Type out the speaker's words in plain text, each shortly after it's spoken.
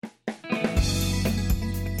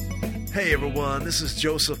Hey everyone, this is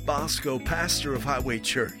Joseph Bosco, pastor of Highway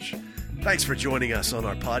Church. Thanks for joining us on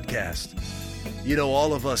our podcast. You know,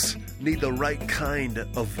 all of us need the right kind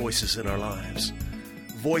of voices in our lives.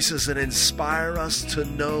 Voices that inspire us to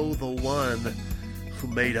know the one who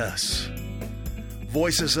made us.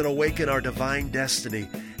 Voices that awaken our divine destiny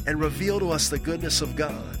and reveal to us the goodness of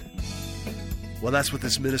God. Well, that's what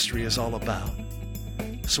this ministry is all about.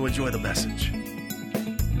 So enjoy the message.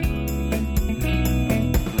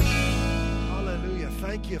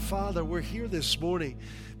 Thank you, Father. We're here this morning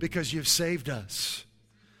because you've saved us.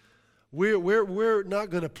 We're not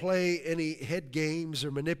going to play any head games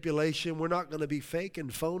or manipulation. We're not going to be fake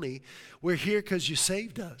and phony. We're here because you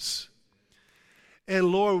saved us. And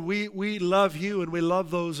Lord, we love you and we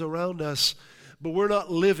love those around us, but we're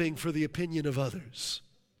not living for the opinion of others.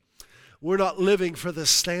 We're not living for the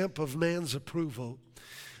stamp of man's approval.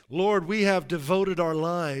 Lord, we have devoted our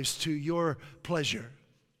lives to your pleasure.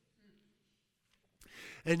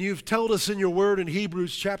 And you've told us in your word in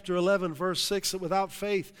Hebrews chapter 11, verse 6, that without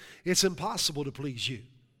faith, it's impossible to please you.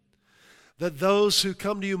 That those who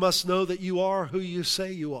come to you must know that you are who you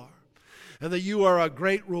say you are. And that you are a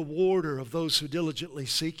great rewarder of those who diligently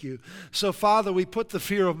seek you. So, Father, we put the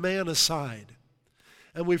fear of man aside.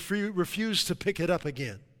 And we refuse to pick it up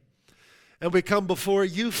again. And we come before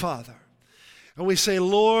you, Father. And we say,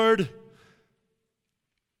 Lord,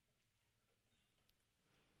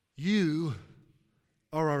 you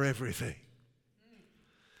are our everything.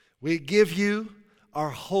 We give you our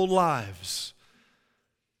whole lives.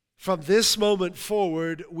 From this moment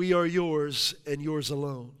forward, we are yours and yours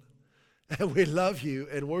alone. And we love you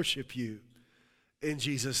and worship you in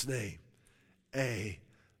Jesus' name.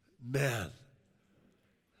 Amen.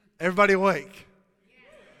 Everybody awake?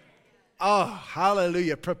 Oh,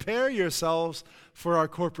 hallelujah. Prepare yourselves for our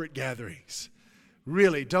corporate gatherings.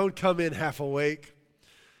 Really, don't come in half awake.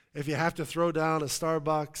 If you have to throw down a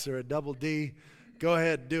Starbucks or a Double D, go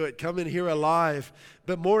ahead and do it. Come in here alive.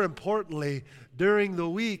 But more importantly, during the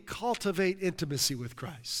week, cultivate intimacy with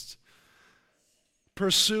Christ.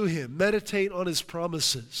 Pursue Him. Meditate on His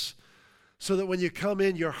promises so that when you come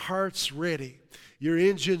in, your heart's ready, your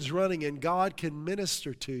engine's running, and God can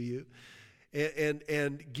minister to you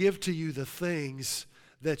and give to you the things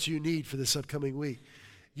that you need for this upcoming week.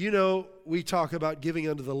 You know, we talk about giving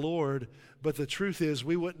unto the Lord, but the truth is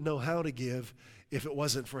we wouldn't know how to give if it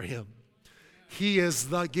wasn't for Him. He is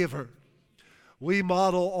the giver. We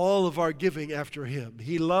model all of our giving after Him.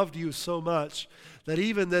 He loved you so much that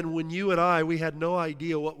even then when you and we had no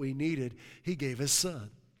idea what we needed, He gave His Son,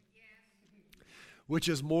 which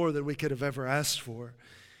is more than we could have ever asked for.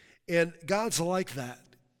 And God's like that.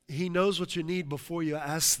 He knows what you need before you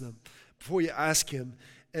ask Him.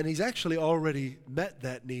 And He's actually already met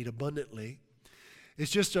that need abundantly. It's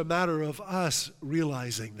just a matter of us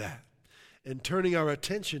realizing that and turning our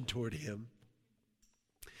attention toward Him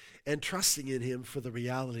and trusting in Him for the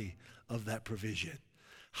reality of that provision.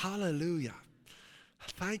 Hallelujah.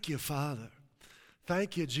 Thank you, Father.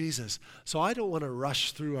 Thank you, Jesus. So I don't want to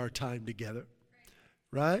rush through our time together,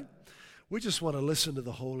 right? We just want to listen to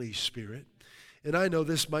the Holy Spirit. And I know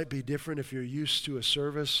this might be different if you're used to a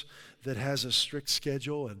service that has a strict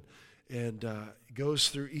schedule and goes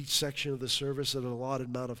through each section of the service at an allotted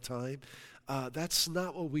amount of time. That's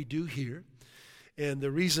not what we do here. And the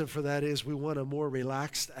reason for that is we want a more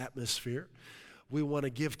relaxed atmosphere. We want to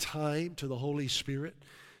give time to the Holy Spirit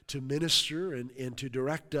to minister and to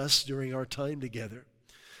direct us during our time together.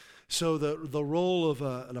 So the role of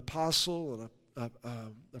an apostle and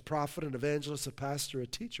a prophet, an evangelist, a pastor, a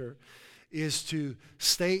teacher is to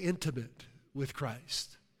stay intimate with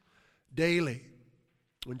Christ daily.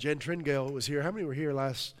 When Jen Tringale was here, how many were here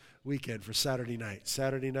last weekend for Saturday night?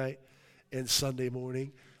 Saturday night and Sunday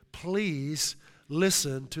morning. Please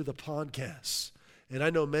listen to the podcasts. And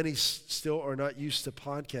I know many still are not used to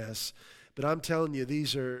podcasts, but I'm telling you,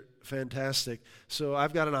 these are fantastic. So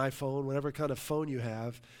I've got an iPhone, whatever kind of phone you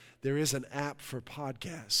have, there is an app for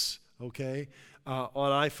podcasts, okay?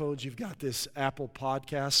 On iPhones, you've got this Apple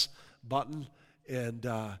Podcasts button, and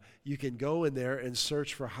you can go in there and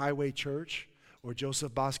search for Highway Church or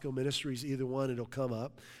Joseph Bosco Ministries, either one, it'll come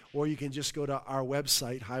up. Or you can just go to our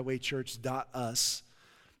website, highwaychurch.us,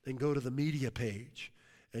 and go to the media page.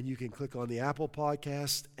 And you can click on the Apple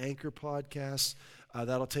Podcast, Anchor Podcasts.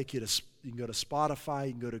 That'll take you to, you can go to Spotify,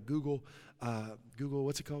 you can go to Google,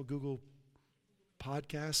 what's it called? Google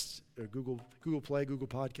Podcasts, or Google Play, Google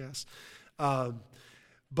Podcasts.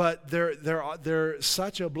 But they're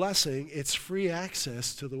such a blessing. It's free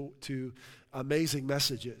access to amazing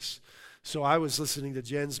messages. So I was listening to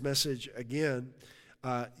Jen's message again.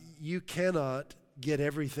 You cannot get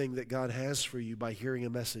everything that God has for you by hearing a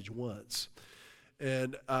message once.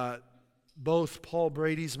 And both Paul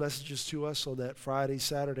Brady's messages to us on that Friday,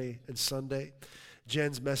 Saturday, and Sunday,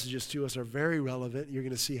 Jen's messages to us are very relevant. You're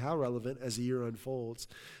going to see how relevant as the year unfolds.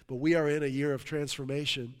 But we are in a year of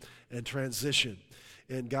transformation and transition.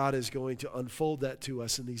 And God is going to unfold that to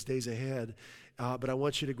us in these days ahead. But I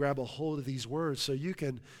want you to grab a hold of these words so you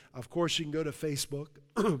can, of course, you can go to Facebook.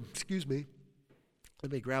 Excuse me.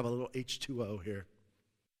 Let me grab a little H2O here.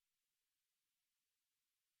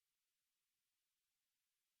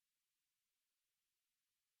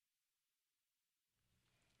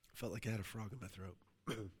 Felt like I had a frog in my throat.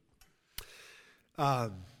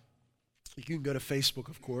 You can go to Facebook,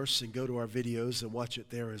 of course, and go to our videos and watch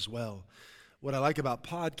it there as well. What I like about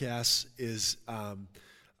podcasts is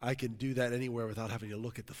I can do that anywhere without having to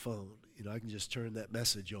look at the phone. You know, I can just turn that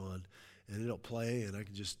message on, and it'll play, and I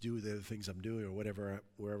can just do the other things I'm doing or whatever,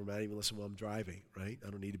 wherever I'm at, even listen while I'm driving, right?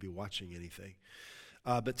 I don't need to be watching anything.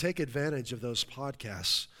 But take advantage of those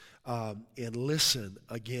podcasts and listen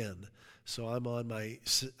again. So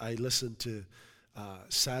I listen to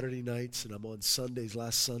Saturday nights, and I'm on Sundays,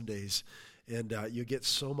 last Sundays, and you get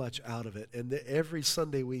so much out of it. And every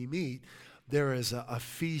Sunday we meet, there is a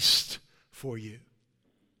feast for you.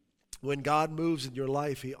 When God moves in your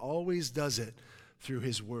life, He always does it through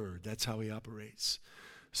His Word. That's how He operates.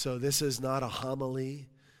 So this is not a homily.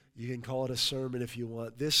 You can call it a sermon if you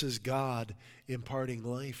want. This is God imparting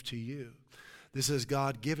life to you. This is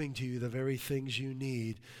God giving to you the very things you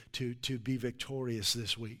need to be victorious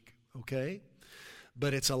this week, okay?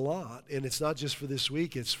 But it's a lot, and it's not just for this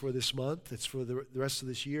week. It's for this month. It's for the rest of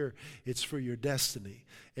this year. It's for your destiny.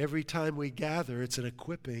 Every time we gather, it's an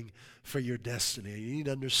equipping for your destiny. You need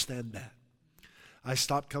to understand that. I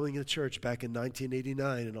stopped coming to church back in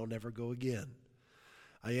 1989, and I'll never go again.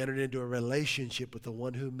 I entered into a relationship with the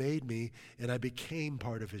one who made me, and I became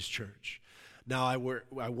part of His church. Now, I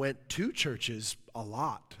went to churches a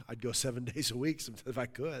lot. I'd go 7 days a week sometimes if I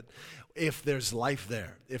could, if there's life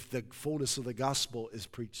there, if the fullness of the gospel is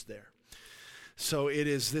preached there. So it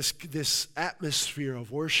is this atmosphere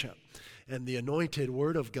of worship and the anointed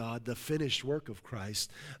word of God, the finished work of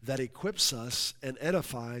Christ, that equips us and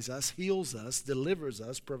edifies us, heals us, delivers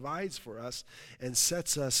us, provides for us, and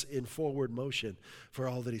sets us in forward motion for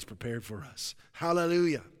all that He's prepared for us.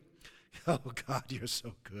 Hallelujah. Oh, God, You're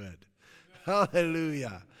so good.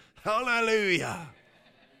 Hallelujah. Hallelujah.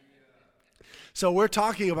 So we're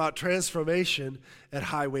talking about transformation at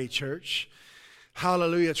Highway Church.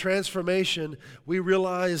 Hallelujah. Transformation, we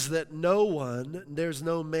realize that there's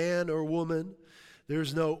no man or woman,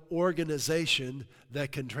 there's no organization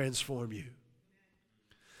that can transform you.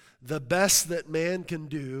 The best that man can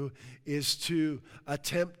do is to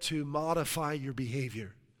attempt to modify your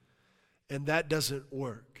behavior. And that doesn't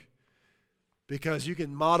work. Because you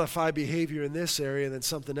can modify behavior in this area, and then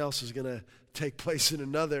something else is going to take place in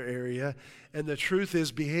another area. And the truth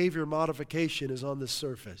is, behavior modification is on the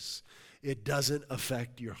surface. It doesn't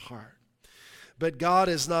affect your heart. But God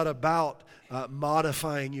is not about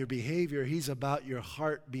modifying your behavior. He's about your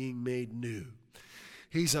heart being made new.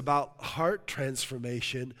 He's about heart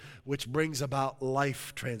transformation, which brings about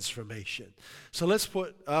life transformation. So let's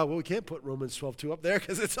put, we can't put Romans 12:2 up there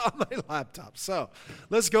because it's on my laptop. So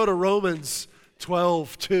let's go to Romans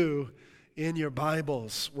 12:2 in your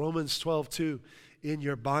Bibles. Romans 12:2 in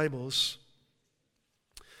your Bibles.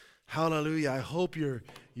 Hallelujah. I hope you're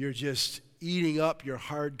just eating up your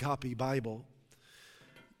hard copy Bible.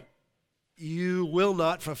 You will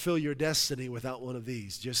not fulfill your destiny without one of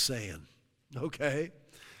these, just saying. Okay?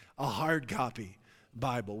 A hard copy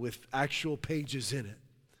Bible with actual pages in it.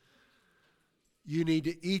 You need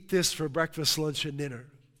to eat this for breakfast, lunch, and dinner.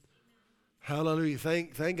 Hallelujah.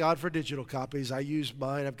 Thank God for digital copies. I use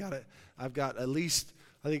mine. I've got at least,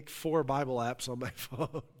 I think, 4 Bible apps on my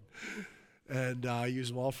phone. And I use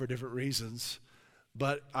them all for different reasons.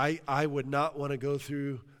 But I would not want to go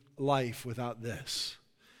through life without this.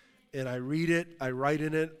 And I read it, I write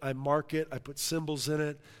in it, I mark it, I put symbols in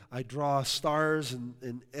it, I draw stars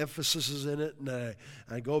and emphases in it, and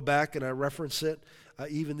I go back and I reference it.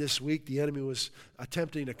 Even this week, the enemy was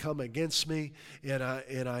attempting to come against me, and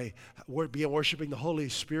I began worshiping the Holy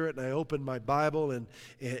Spirit, and I opened my Bible, and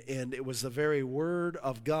it was the very Word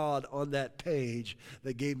of God on that page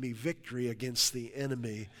that gave me victory against the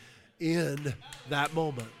enemy in that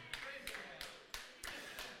moment.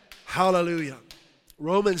 Hallelujah.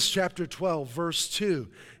 Romans chapter 12, verse 2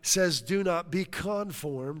 says, do not be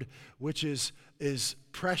conformed, which is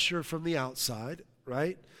pressure from the outside,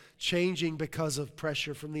 right? Changing because of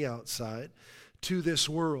pressure from the outside to this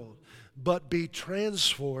world, but be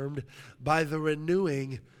transformed by the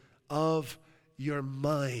renewing of your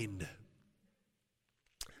mind,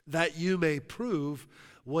 that you may prove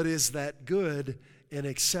what is that good and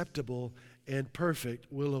acceptable and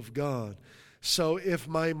perfect will of God. So if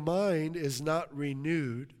my mind is not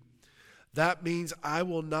renewed, that means I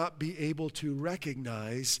will not be able to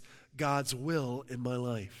recognize God's will in my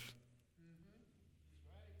life.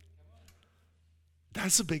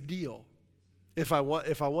 That's a big deal. If I want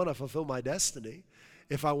to fulfill my destiny,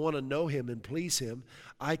 if I want to know Him and please Him,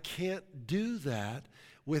 I can't do that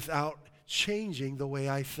without changing the way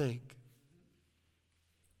I think.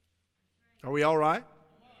 Are we all right?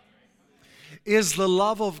 Is the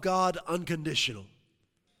love of God unconditional?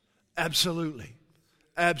 Absolutely.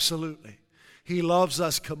 Absolutely. He loves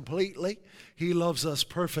us completely. He loves us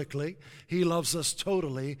perfectly. He loves us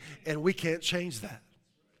totally, and we can't change that.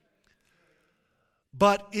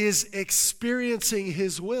 But is experiencing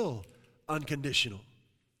His will unconditional?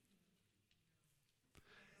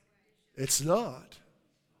 It's not.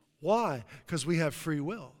 Why? Because we have free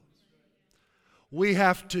will. We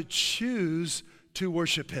have to choose to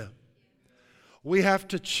worship Him. We have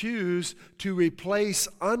to choose to replace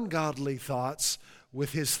ungodly thoughts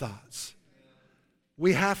with His thoughts.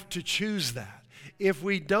 We have to choose that. If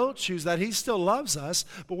we don't choose that, He still loves us,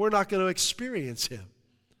 but we're not going to experience Him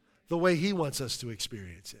the way He wants us to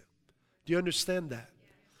experience Him. Do you understand that?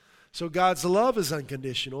 So God's love is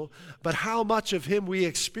unconditional, but how much of Him we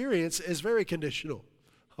experience is very conditional.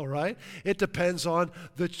 All right? It depends on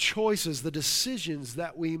the choices, the decisions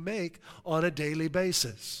that we make on a daily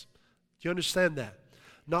basis. Do you understand that?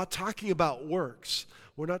 Not talking about works.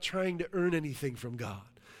 We're not trying to earn anything from God.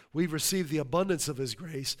 We've received the abundance of His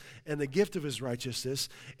grace and the gift of His righteousness,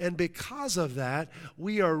 and because of that,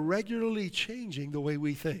 we are regularly changing the way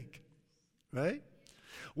we think. Right?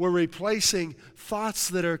 We're replacing thoughts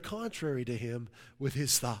that are contrary to Him with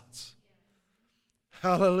His thoughts.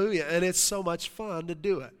 Hallelujah. And it's so much fun to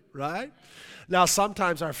do it, right? Now,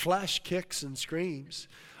 sometimes our flesh kicks and screams.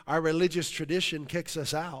 Our religious tradition kicks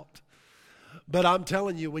us out. But I'm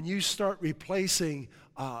telling you, when you start replacing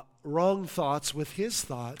wrong thoughts with His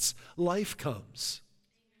thoughts, life comes.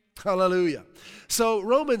 Hallelujah. So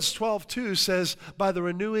Romans 12:2 says, by the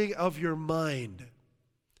renewing of your mind.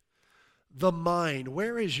 The mind.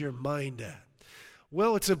 Where is your mind at?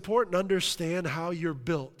 Well, it's important to understand how you're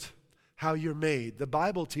built, how you're made. The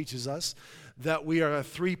Bible teaches us that we are a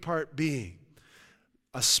three-part being.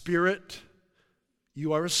 A spirit,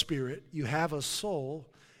 you are a spirit, you have a soul,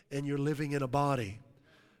 and you're living in a body.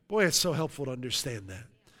 Boy, it's so helpful to understand that.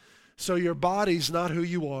 So your body's not who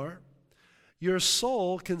you are. Your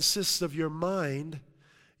soul consists of your mind,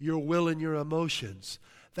 your will, and your emotions.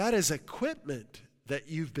 That is equipment that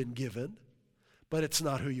you've been given, but it's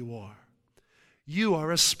not who you are. You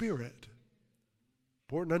are a spirit.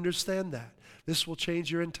 Important to understand that. This will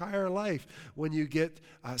change your entire life when you get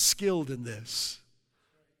skilled in this.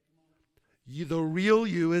 The real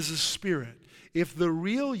you is a spirit. If the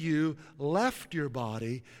real you left your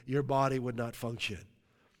body would not function.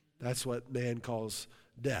 That's what man calls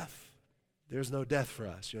death. There's no death for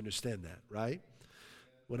us. You understand that, right?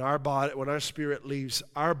 When our spirit leaves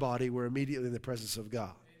our body, we're immediately in the presence of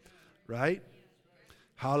God. Right?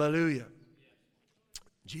 Hallelujah.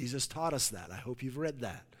 Jesus taught us that. I hope you've read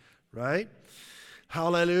that. Right?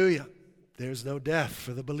 Hallelujah. There's no death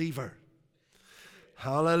for the believer.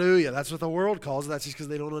 Hallelujah. That's what the world calls it. That's just because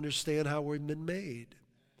they don't understand how we've been made.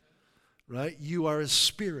 Right? You are a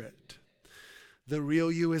spirit. The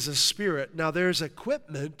real you is a spirit. Now there's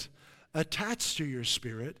equipment attached to your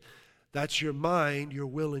spirit. That's your mind, your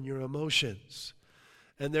will, and your emotions.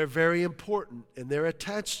 And they're very important, and they're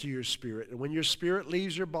attached to your spirit. And when your spirit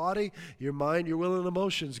leaves your body, your mind, your will, and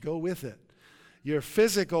emotions go with it. Your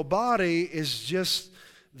physical body is just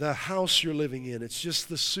the house you're living in. It's just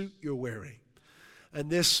the suit you're wearing.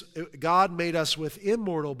 And God made us with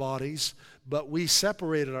immortal bodies, but we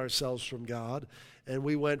separated ourselves from God, and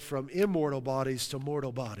we went from immortal bodies to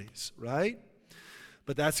mortal bodies, right?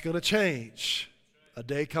 But that's going to change. A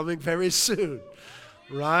day coming very soon,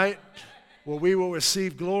 right? Where we will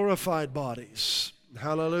receive glorified bodies.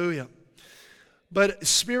 Hallelujah. But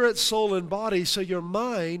spirit, soul, and body, so your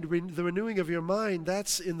mind, the renewing of your mind,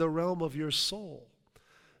 that's in the realm of your soul,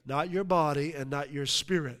 not your body and not your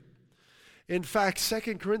spirit. In fact,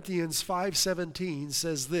 2 Corinthians 5:17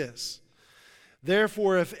 says this,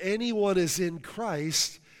 therefore, if anyone is in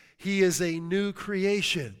Christ, he is a new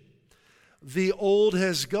creation. The old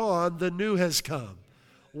has gone, the new has come.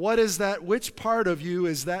 What is that? Which part of you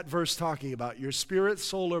is that verse talking about? Your spirit,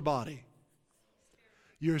 soul, or body?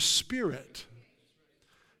 Your spirit.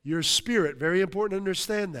 Your spirit. Very important to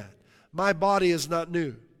understand that. My body is not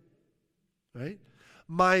new. Right?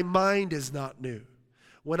 my mind is not new.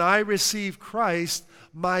 When I receive Christ,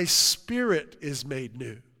 my spirit is made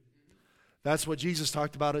new. That's what Jesus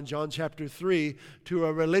talked about in John chapter 3 to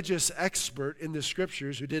a religious expert in the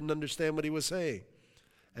scriptures who didn't understand what he was saying.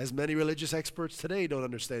 As many religious experts today don't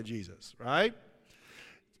understand Jesus, right?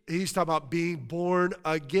 He's talking about being born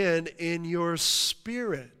again in your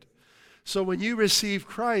spirit. So when you receive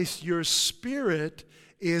Christ, your spirit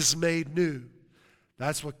is made new.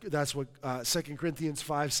 That's what 2 Corinthians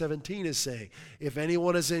 5:17 is saying. If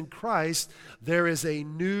anyone is in Christ, there is a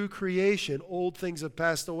new creation. Old things have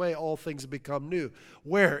passed away, all things have become new.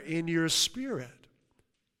 Where? In your spirit.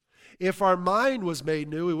 If our mind was made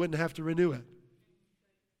new, we wouldn't have to renew it.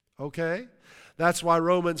 Okay? That's why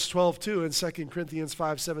Romans 12:2 and 2 Corinthians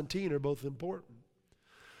 5:17 are both important.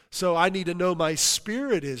 So I need to know my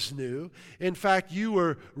spirit is new. In fact, you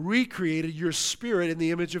were recreated, your spirit, in the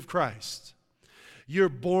image of Christ. You're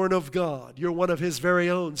born of God. You're one of His very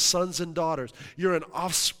own sons and daughters. You're an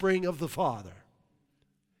offspring of the Father.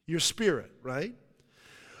 Your spirit, right?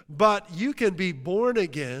 But you can be born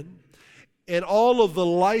again, and all of the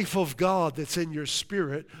life of God that's in your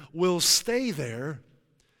spirit will stay there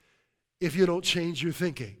if you don't change your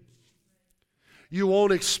thinking. You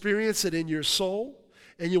won't experience it in your soul,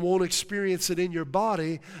 and you won't experience it in your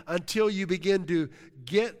body until you begin to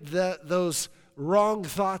get those wrong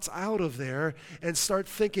thoughts out of there and start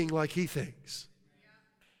thinking like He thinks.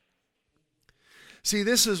 See,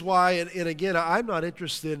 this is why, and again, I'm not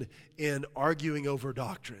interested in arguing over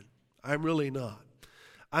doctrine. I'm really not.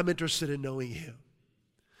 I'm interested in knowing Him.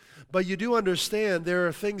 But you do understand there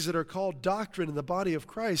are things that are called doctrine in the body of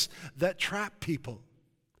Christ that trap people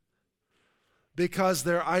because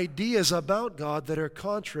they're ideas about God that are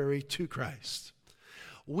contrary to Christ.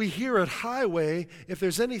 We hear at Highway, if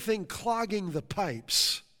there's anything clogging the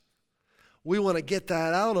pipes, we want to get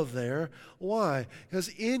that out of there. Why? Because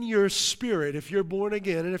in your spirit, if you're born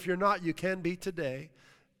again, and if you're not, you can be today,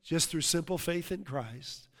 just through simple faith in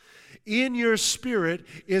Christ, in your spirit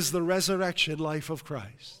is the resurrection life of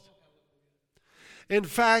Christ. In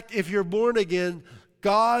fact, if you're born again,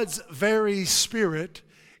 God's very spirit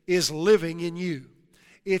is living in you.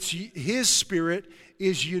 It's His spirit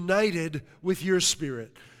is united with your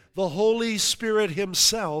spirit. The Holy Spirit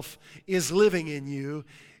Himself is living in you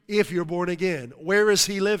if you're born again. Where is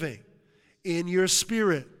He living? In your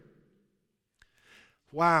spirit.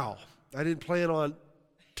 Wow. I didn't plan on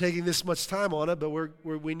taking this much time on it, but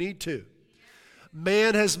we need to.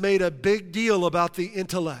 Man has made a big deal about the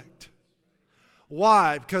intellect.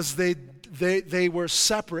 Why? Because they were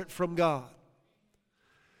separate from God.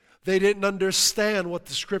 They didn't understand what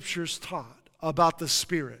the Scriptures taught about the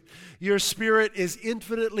Spirit. Your spirit is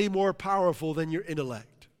infinitely more powerful than your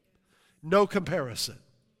intellect. No comparison.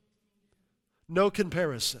 No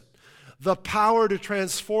comparison. The power to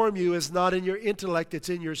transform you is not in your intellect, it's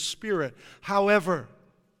in your spirit. However,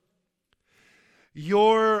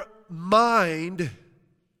 your mind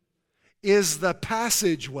is the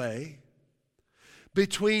passageway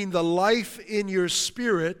between the life in your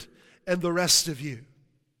spirit and the rest of you.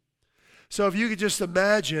 So if you could just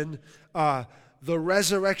imagine the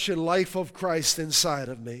resurrection life of Christ inside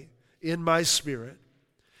of me, in my spirit,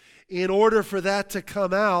 in order for that to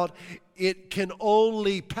come out, it can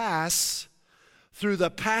only pass through the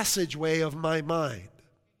passageway of my mind.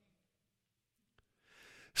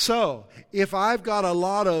 So, if I've got a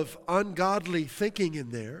lot of ungodly thinking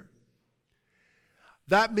in there,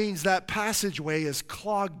 that means that passageway is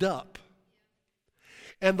clogged up.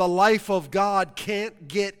 And the life of God can't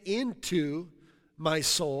get into my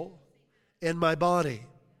soul and my body.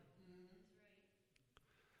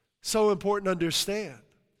 So important to understand.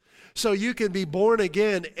 So you can be born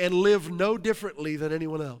again and live no differently than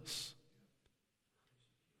anyone else.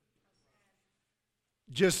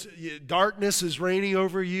 Just darkness is reigning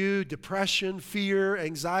over you, depression, fear,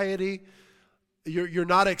 anxiety. You're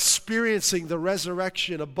not experiencing the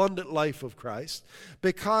resurrection, abundant life of Christ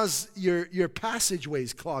because your passageway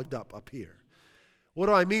is clogged up here. What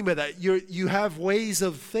do I mean by that? You have ways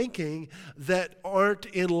of thinking that aren't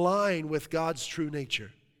in line with God's true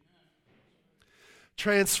nature.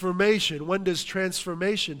 Transformation. When does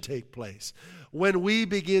transformation take place? When we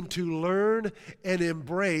begin to learn and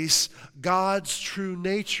embrace God's true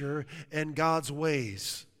nature and God's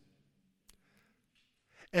ways.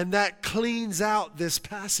 And that cleans out this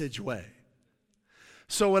passageway.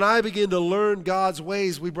 So when I begin to learn God's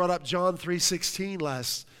ways, we brought up John 3:16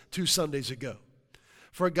 last 2 Sundays ago.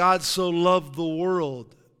 For God so loved the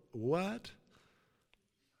world. What?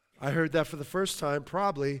 I heard that for the first time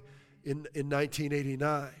probably in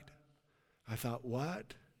 1989. I thought,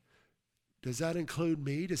 what? Does that include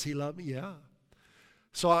me? Does He love me? Yeah.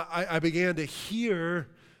 So I began to hear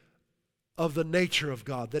of the nature of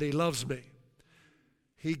God, that He loves me.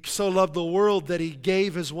 He so loved the world that He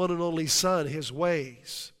gave His one and only Son, His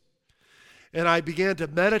ways. And I began to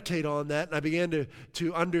meditate on that, and I began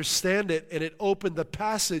to understand it, and it opened the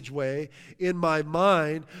passageway in my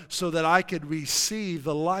mind so that I could receive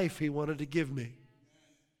the life He wanted to give me.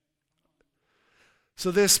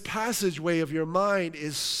 So this passageway of your mind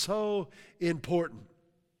is so important.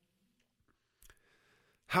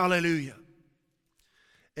 Hallelujah.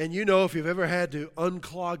 And you know, if you've ever had to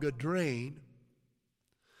unclog a drain,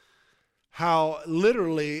 how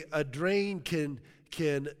literally a drain can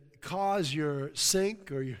cause your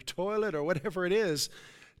sink or your toilet or whatever it is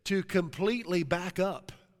to completely back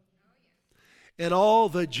up. And all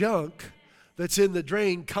the junk that's in the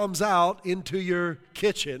drain comes out into your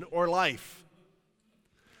kitchen or life.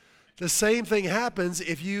 The same thing happens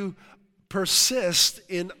if you persist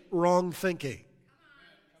in wrong thinking.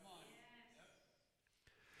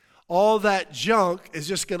 All that junk is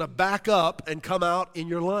just going to back up and come out in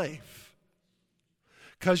your life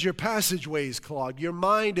because your passageway is clogged. Your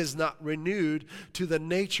mind is not renewed to the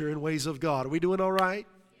nature and ways of God. Are we doing all right?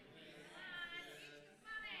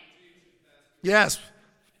 Yes.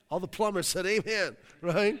 All the plumbers said amen,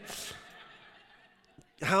 right?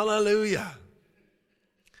 Hallelujah.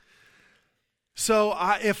 So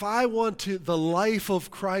if I want the life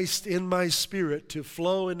of Christ in my spirit to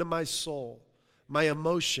flow into my soul, my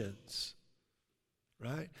emotions,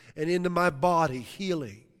 right? And into my body,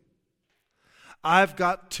 healing. I've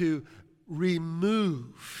got to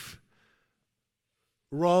remove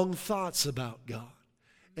wrong thoughts about God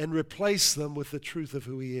and replace them with the truth of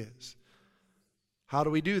who He is. How do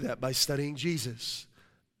we do that? By studying Jesus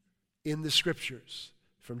in the Scriptures,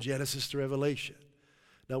 from Genesis to Revelation.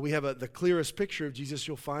 Now we have the clearest picture of Jesus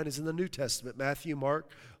you'll find is in the New Testament, Matthew,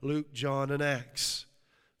 Mark, Luke, John, and Acts.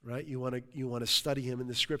 Right? You want to study Him in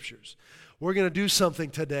the Scriptures. We're going to do something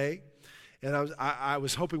today, and I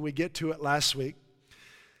was hoping we'd get to it last week,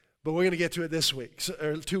 but we're going to get to it this week,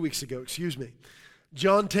 or 2 weeks ago, excuse me.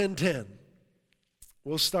 John 10:10.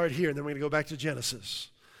 We'll start here, and then we're going to go back to Genesis.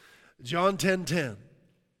 John 10:10.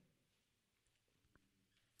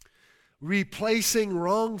 Replacing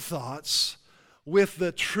wrong thoughts with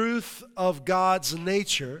the truth of God's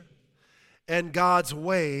nature and God's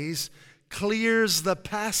ways clears the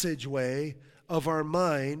passageway of our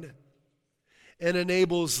mind and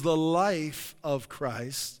enables the life of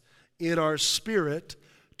Christ in our spirit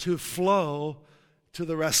to flow to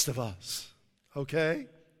the rest of us. Okay?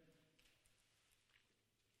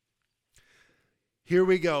 Here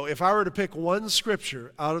we go. If I were to pick one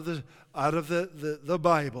scripture out of the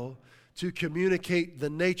Bible to communicate the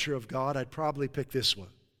nature of God, I'd probably pick this one.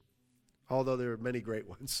 Although there are many great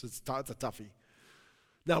ones. It's a toughie.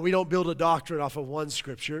 Now, we don't build a doctrine off of one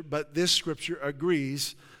scripture, but this scripture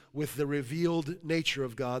agrees with the revealed nature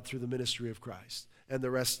of God through the ministry of Christ and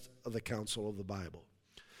the rest of the counsel of the Bible.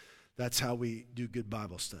 That's how we do good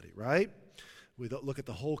Bible study, right? We don't look at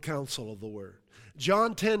the whole counsel of the Word.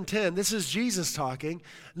 John 10:10, this is Jesus talking.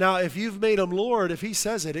 Now, if you've made Him Lord, if He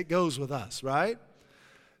says it, it goes with us, right?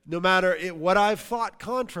 No matter what I've thought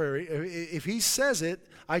contrary, if He says it,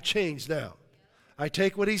 I change now. I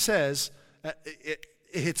take what He says.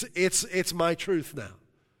 It's my truth now.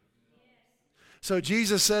 So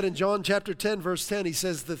Jesus said in John chapter 10, verse 10, He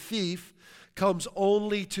says, the thief comes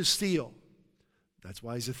only to steal. That's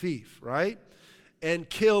why he's a thief, right? And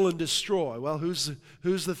kill and destroy. Well, who's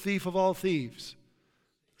the thief of all thieves?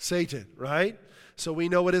 Satan, right? So we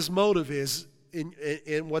know what his motive is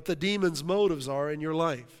in what the demon's motives are in your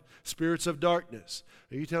life. Spirits of darkness.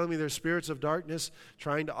 Are you telling me there's spirits of darkness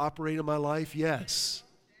trying to operate in my life? Yes.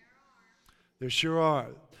 There sure are.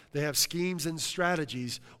 They have schemes and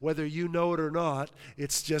strategies. Whether you know it or not,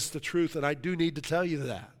 it's just the truth, and I do need to tell you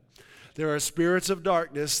that. There are spirits of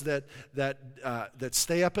darkness that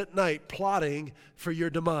stay up at night plotting for your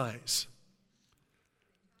demise.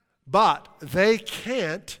 But they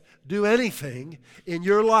can't do anything in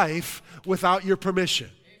your life without your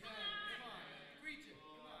permission.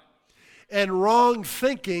 And wrong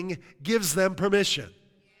thinking gives them permission.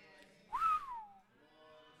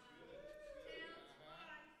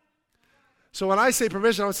 So when I say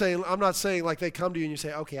permission, I'm not saying like they come to you and you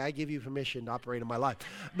say, okay, I give you permission to operate in my life.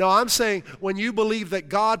 No, I'm saying when you believe that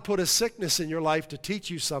God put a sickness in your life to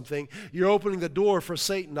teach you something, you're opening the door for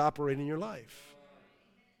Satan to operate in your life.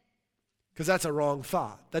 Because that's a wrong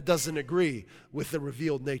thought. That doesn't agree with the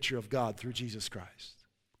revealed nature of God through Jesus Christ.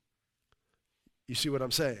 You see what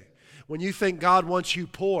I'm saying? When you think God wants you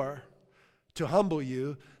poor to humble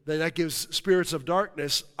you, then that gives spirits of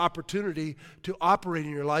darkness opportunity to operate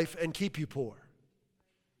in your life and keep you poor.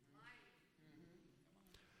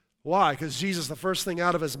 Why? Because Jesus, the first thing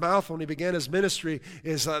out of his mouth when he began his ministry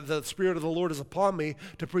is, the Spirit of the Lord is upon me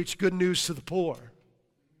to preach good news to the poor.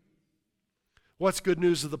 What's good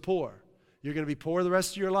news to the poor? You're going to be poor the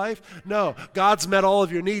rest of your life? No. God's met all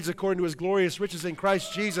of your needs according to his glorious riches in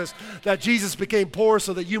Christ Jesus, that Jesus became poor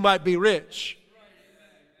so that you might be rich.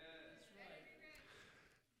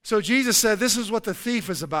 So Jesus said, this is what the thief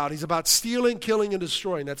is about. He's about stealing, killing, and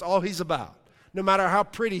destroying. That's all he's about, no matter how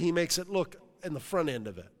pretty he makes it look in the front end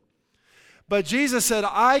of it. But Jesus said,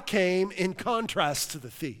 I came in contrast to the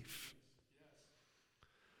thief.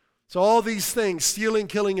 So all these things, stealing,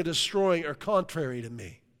 killing, and destroying, are contrary to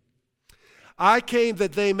me. I came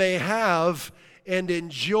that they may have and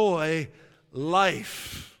enjoy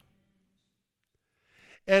life,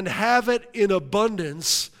 and have it in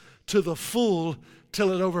abundance to the full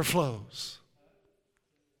till it overflows.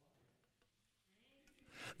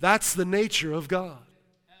 That's the nature of God.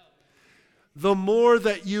 The more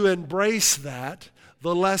that you embrace that,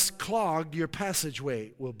 the less clogged your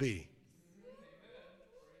passageway will be.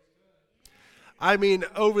 I mean,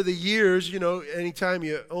 over the years, anytime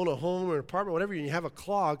you own a home or an apartment, whatever, and you have a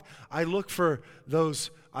clog, I look for those.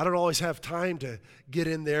 I don't always have time to get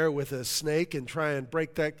in there with a snake and try and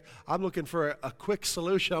break that. I'm looking for a quick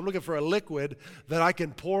solution. I'm looking for a liquid that I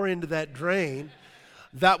can pour into that drain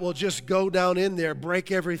that will just go down in there,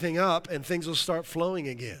 break everything up, and things will start flowing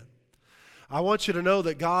again. I want you to know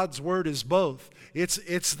that God's word is both.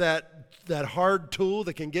 It's that hard tool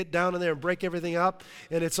that can get down in there and break everything up,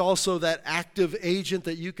 and it's also that active agent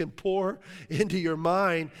that you can pour into your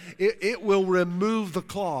mind. It will remove the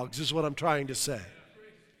clogs, is what I'm trying to say.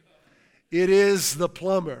 It is the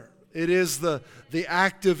plumber. It is the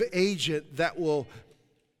active agent that will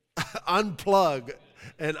unplug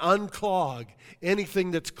and unclog anything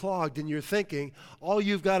that's clogged in your thinking. All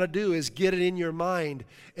you've got to do is get it in your mind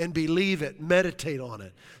and believe it, meditate on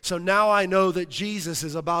it. So now I know that Jesus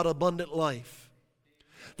is about abundant life,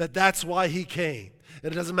 that's why he came.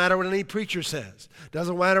 And it doesn't matter what any preacher says. It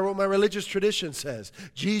doesn't matter what my religious tradition says.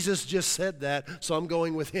 Jesus just said that, so I'm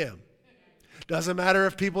going with him. Doesn't matter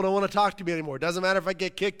if people don't want to talk to me anymore. Doesn't matter if I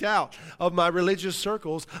get kicked out of my religious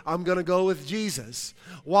circles. I'm going to go with Jesus.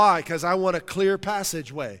 Why? Because I want a clear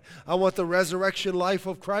passageway. I want the resurrection life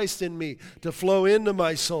of Christ in me to flow into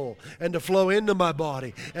my soul and to flow into my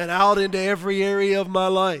body and out into every area of my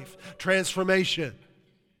life. Transformation.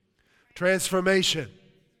 Transformation.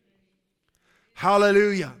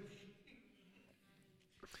 Hallelujah.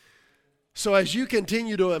 So as you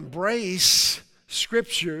continue to embrace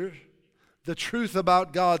Scripture, the truth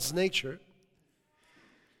about God's nature,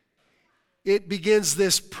 it begins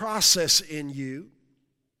this process in you,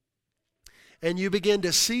 and you begin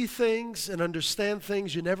to see things and understand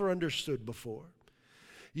things you never understood before.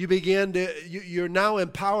 You're now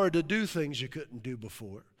empowered to do things you couldn't do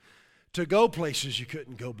before, to go places you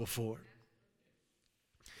couldn't go before.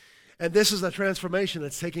 And this is the transformation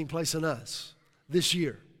that's taking place in us this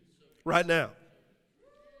year, right now.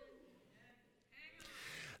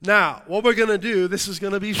 Now, what we're going to do, this is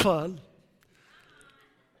going to be fun.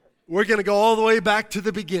 We're going to go all the way back to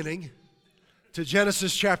the beginning, to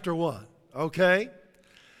Genesis chapter 1, okay?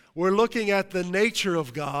 We're looking at the nature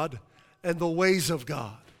of God and the ways of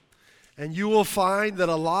God. And you will find that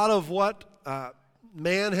a lot of what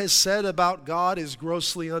man has said about God is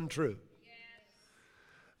grossly untrue.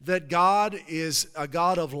 That God is a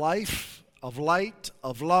God of life, of light,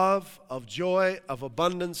 of love, of joy, of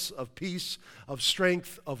abundance, of peace, of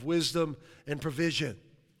strength, of wisdom, and provision.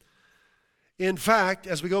 In fact,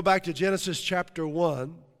 as we go back to Genesis chapter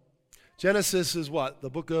 1, Genesis is what? The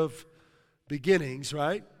book of beginnings,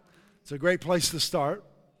 right? It's a great place to start.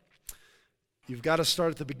 You've got to start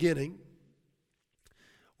at the beginning.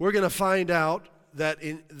 We're going to find out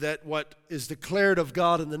that what is declared of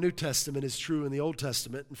God in the New Testament is true in the Old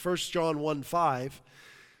Testament. And 1 John 1:5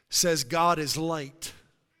 says God is light.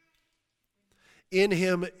 In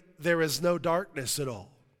him there is no darkness at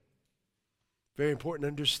all. Very important to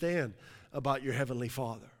understand about your Heavenly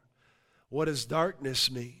Father. What does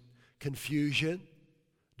darkness mean? Confusion,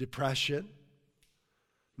 depression,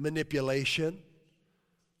 manipulation,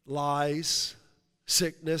 lies,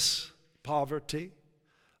 sickness, poverty.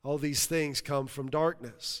 All these things come from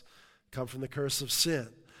darkness, come from the curse of sin.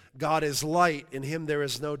 God is light. In him there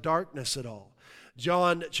is no darkness at all.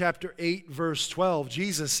 John chapter 8, verse 12,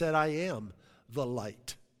 Jesus said, I am the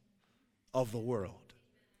light of the world.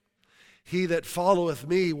 He that followeth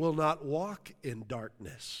me will not walk in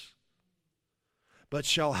darkness, but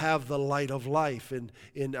shall have the light of life.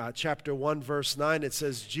 In chapter 1, verse 9, it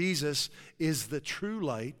says, Jesus is the true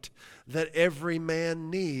light that every man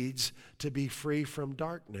needs to be free from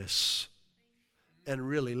darkness. and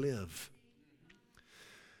really live.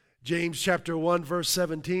 James chapter 1 verse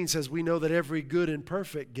 17 says, we know that every good and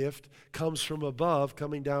perfect gift comes from above,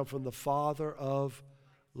 coming down from the Father of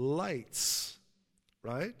lights.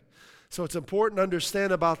 Right? So it's important to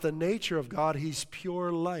understand about the nature of God. He's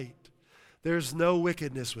pure light. There's no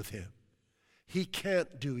wickedness with him. He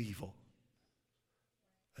can't do evil.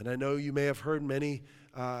 And I know you may have heard many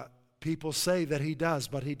people say that he does,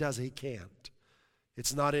 but he does. He can't.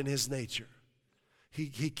 It's not in his nature.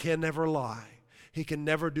 He can never lie. He can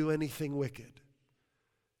never do anything wicked.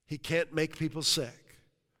 He can't make people sick.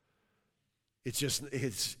 It's just,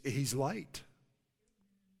 he's light.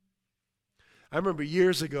 I remember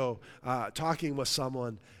years ago talking with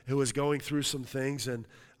someone who was going through some things and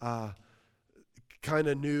kind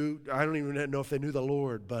of knew, I don't even know if they knew the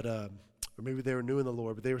Lord, but or maybe they were new in the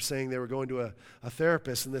Lord, but they were saying they were going to a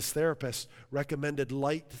therapist, and this therapist recommended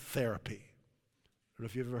light therapy. I don't know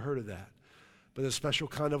if you've ever heard of that. But there's a special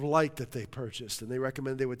kind of light that they purchased, and they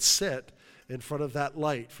recommend they would sit in front of that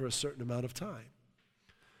light for a certain amount of time.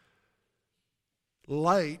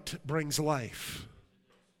 Light brings life.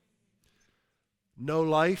 No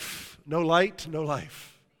life, no light, no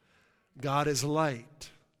life. God is light.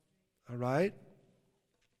 All right?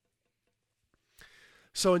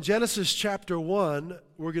 So in Genesis chapter 1,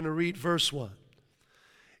 we're going to read verse 1.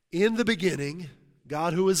 In the beginning,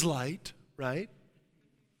 God who is light, right,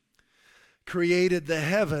 created the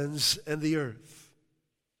heavens and the earth.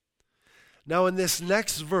 Now in this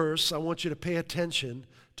next verse, I want you to pay attention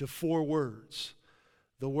to 4 words.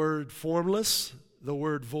 The word formless, the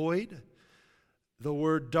word void, the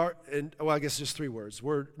word dark, and I guess just 3 words.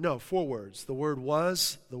 4 words. The word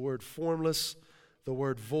was, the word formless, the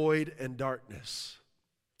word void, and darkness.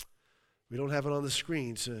 We don't have it on the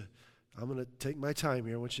screen, so I'm going to take my time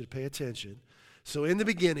here. I want you to pay attention. So in the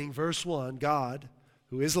beginning, verse 1, God,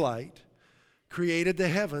 who is light, created the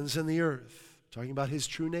heavens and the earth, talking about his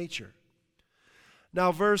true nature.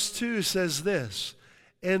 Now verse 2 says this,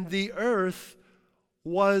 and the earth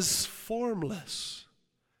was formless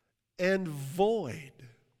and void,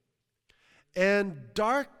 and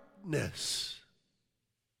darkness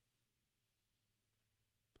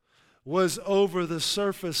was over the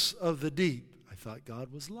surface of the deep. I thought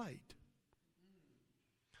God was light.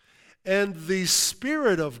 And the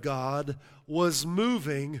Spirit of God was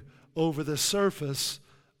moving over the surface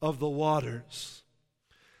of the waters.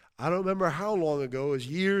 I don't remember how long ago, it was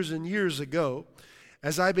years and years ago,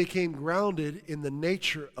 as I became grounded in the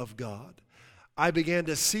nature of God, I began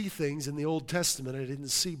to see things in the Old Testament I didn't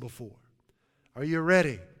see before. Are you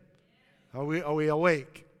ready? Are we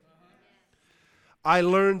awake? I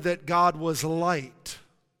learned that God was light,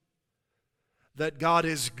 that God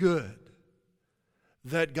is good,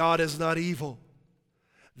 that God is not evil,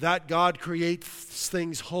 that God creates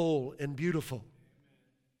things whole and beautiful.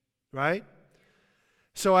 Right?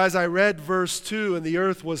 So as I read verse 2, and the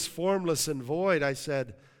earth was formless and void, I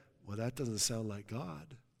said, well, that doesn't sound like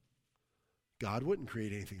God. God wouldn't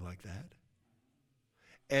create anything like that.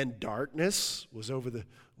 And darkness was over the,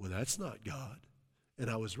 well, that's not God.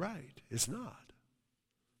 And I was right. It's not.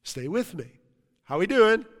 Stay with me. How we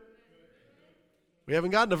doing? We haven't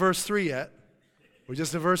gotten to verse 3 yet. We're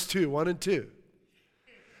just in verse 2, 1 and 2.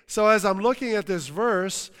 So as I'm looking at this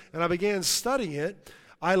verse and I began studying it,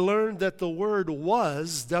 I learned that the word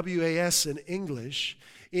was, W-A-S in English,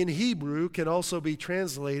 in Hebrew can also be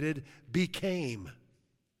translated became.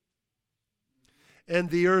 And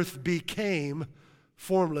the earth became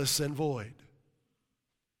formless and void.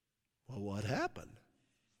 Well, what happened?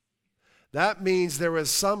 That means there was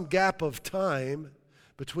some gap of time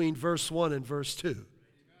between verse 1 and verse 2.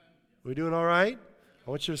 We doing all right? I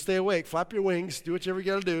want you to stay awake. Flap your wings. Do whatever you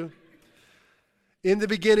got to do. In the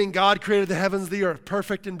beginning, God created the heavens and the earth,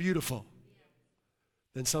 perfect and beautiful.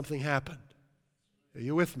 Then something happened. Are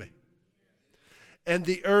you with me? And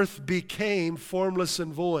the earth became formless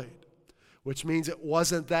and void, which means it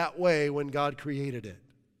wasn't that way when God created it.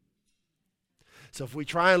 So if we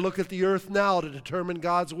try and look at the earth now to determine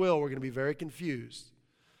God's will, we're going to be very confused.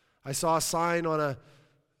 I saw a sign on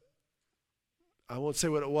I won't say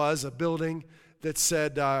what it was, a building that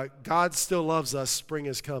said, God still loves us, spring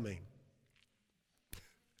is coming.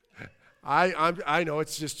 I know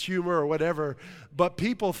it's just humor or whatever, but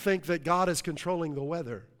people think that God is controlling the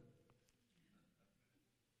weather.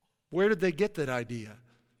 Where did they get that idea?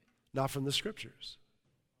 Not from the Scriptures.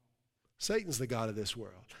 Satan's the god of this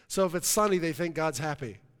world. So if it's sunny, they think God's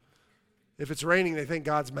happy. If it's raining, they think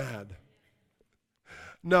God's mad.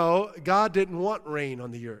 No, God didn't want rain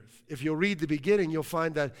on the earth. If you'll read the beginning, you'll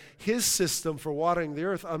find that his system for watering the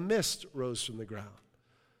earth, a mist rose from the ground.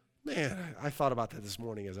 Man, I thought about that this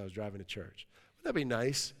morning as I was driving to church. Wouldn't that be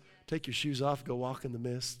nice? Take your shoes off, go walk in the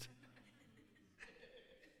mist.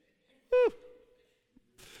 Woo.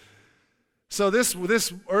 So this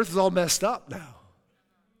earth is all messed up now.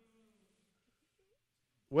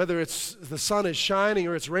 Whether it's the sun is shining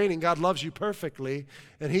or it's raining, God loves you perfectly,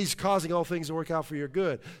 and He's causing all things to work out for your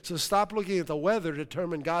good. So stop looking at the weather to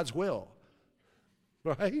determine God's will.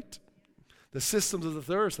 Right? The systems of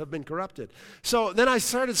the earth have been corrupted. So then I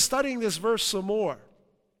started studying this verse some more.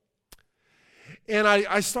 And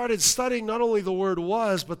I started studying not only the word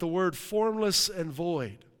was, but the word formless and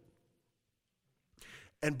void.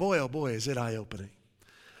 And boy, oh boy, is it eye-opening.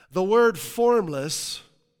 The word formless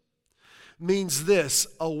means this,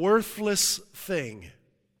 a worthless thing.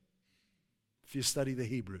 If you study the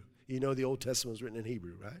Hebrew, you know the Old Testament was written in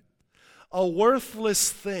Hebrew, right? A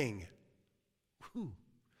worthless thing.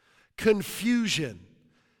 Confusion,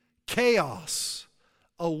 chaos,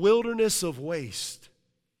 a wilderness of waste.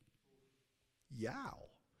 Yow.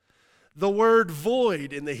 The word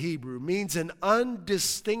void in the Hebrew means an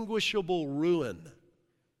undistinguishable ruin.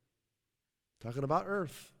 Talking about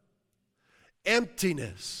earth.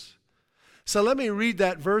 Emptiness. So let me read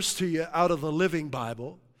that verse to you out of the Living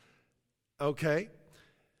Bible. Okay?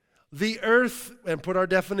 The earth, and put our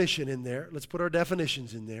definition in there. Let's put our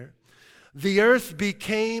definitions in there. The earth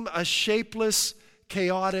became a shapeless,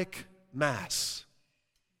 chaotic mass.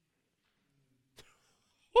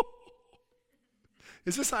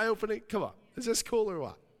 Is this eye-opening? Come on. Is this cool or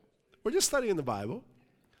what? We're just studying the Bible.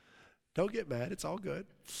 Don't get mad. It's all good.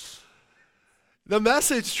 The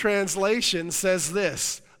Message translation says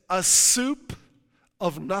this, a soup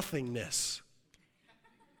of nothingness.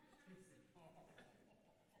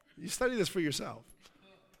 You study this for yourself.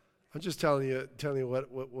 I'm just telling you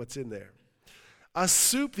what's in there. A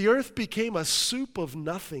soup, the earth became a soup of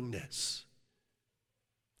nothingness.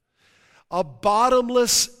 A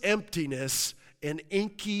bottomless emptiness and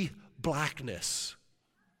inky blackness.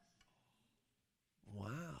 Wow,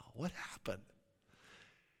 what happened?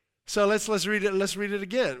 So let's read it. Let's read it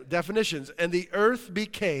again. Definitions. And the earth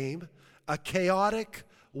became a chaotic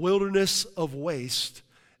wilderness of waste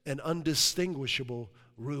and undistinguishable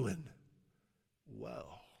ruin. Whoa.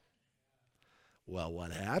 Well,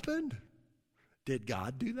 what happened? Did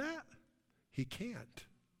God do that? He can't.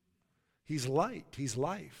 He's light. He's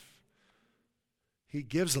life. He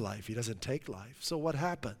gives life. He doesn't take life. So what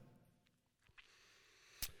happened?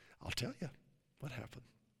 I'll tell you what happened.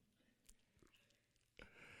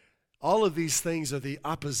 All of these things are the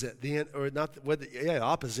opposite,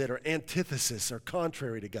 opposite or antithesis or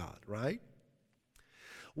contrary to God, right?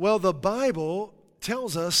 Well, the Bible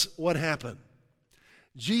tells us what happened.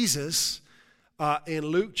 Jesus, in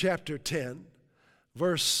Luke chapter 10,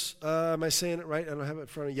 verse, am I saying it right? I don't have it in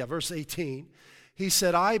front of me. Yeah, verse 18. He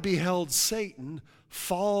said, I beheld Satan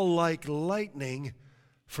fall like lightning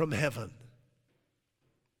from heaven.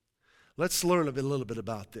 Let's learn a little bit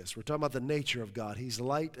about this. We're talking about the nature of God. He's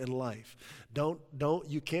light and life.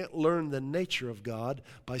 You can't learn the nature of God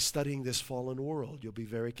by studying this fallen world. You'll be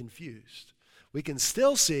very confused. We can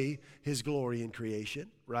still see His glory in creation,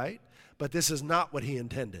 right? But this is not what He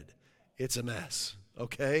intended. It's a mess,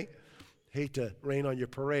 okay? Hate to rain on your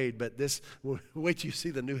parade, but wait till you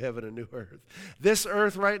see the new heaven and new earth. This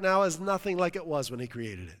earth right now is nothing like it was when He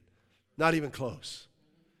created it. Not even close.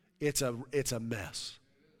 It's a mess.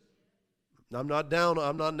 I'm not down,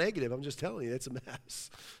 I'm not negative, I'm just telling you, it's a mess.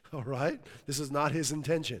 All right? This is not His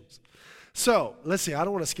intentions. So, let's see, I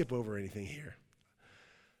don't want to skip over anything here.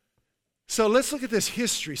 So let's look at this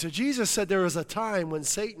history. So Jesus said there was a time when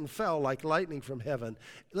Satan fell like lightning from heaven.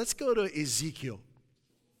 Let's go to Ezekiel.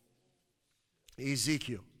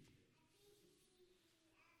 Ezekiel.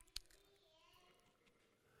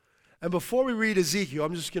 And before we read Ezekiel,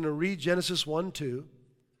 I'm just going to read Genesis 1:2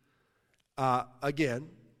 again.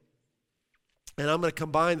 And I'm going to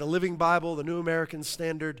combine the Living Bible, the New American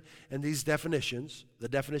Standard, and these definitions, the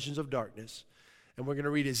definitions of darkness. And we're going to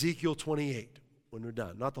read Ezekiel 28 when we're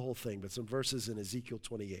done. Not the whole thing, but some verses in Ezekiel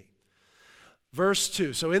 28. Verse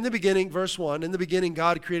 2. So in the beginning, verse 1, in the beginning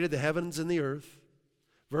God created the heavens and the earth.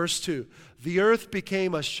 Verse 2. The earth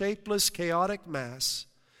became a shapeless, chaotic mass.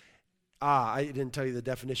 I didn't tell you the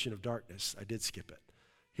definition of darkness. I did skip it.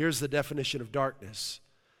 Here's the definition of darkness.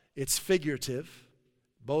 It's figurative.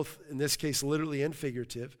 Both, in this case, literally and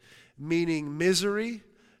figurative, meaning misery,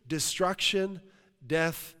 destruction,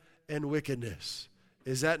 death, and wickedness.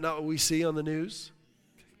 Is that not what we see on the news?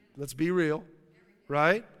 Let's be real,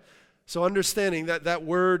 right? So understanding that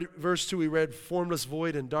word, verse 2, we read formless,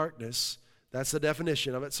 void, and darkness, That's the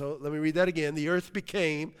definition of it. So let me read that again. The earth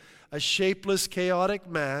became a shapeless, chaotic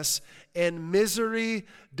mass, and misery,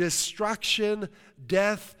 destruction,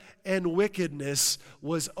 death, and wickedness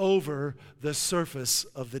was over the surface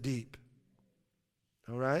of the deep.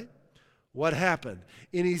 All right? What happened?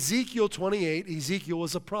 In Ezekiel 28, Ezekiel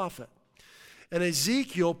was a prophet. And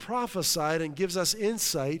Ezekiel prophesied and gives us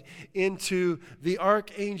insight into the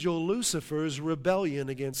archangel Lucifer's rebellion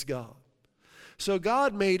against God. So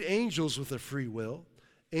God made angels with a free will.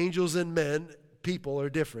 Angels and men, people are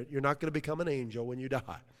different. You're not going to become an angel when you die,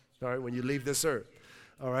 all right, when you leave this earth,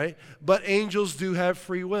 all right? But angels do have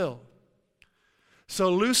free will. So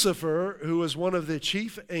Lucifer, who was one of the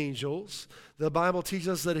chief angels, the Bible teaches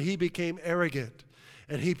us that he became arrogant.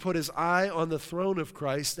 And he put his eye on the throne of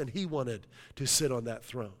Christ, and he wanted to sit on that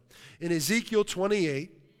throne. In Ezekiel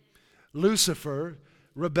 28, Lucifer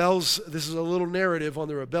rebels. This is a little narrative on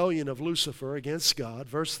the rebellion of Lucifer against God.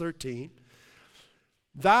 Verse 13.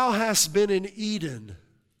 Thou hast been in Eden,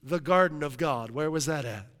 the garden of God. Where was that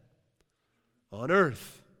at? On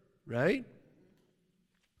earth, right?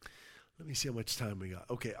 Let me see how much time we got.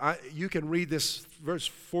 Okay, you can read this verse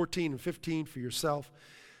 14 and 15 for yourself.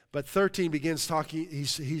 But 13 begins talking,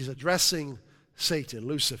 he's addressing Satan,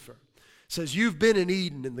 Lucifer. It says, you've been in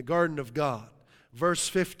Eden, in the garden of God. Verse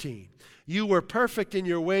 15, you were perfect in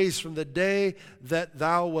your ways from the day that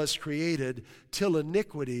thou wast created, till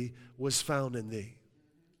iniquity was found in thee.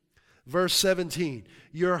 Verse 17,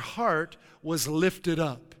 your heart was lifted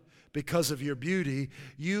up because of your beauty.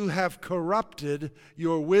 You have corrupted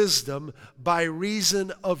your wisdom by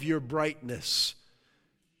reason of your brightness.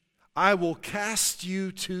 I will cast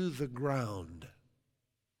you to the ground.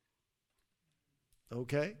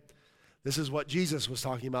 Okay? This is what Jesus was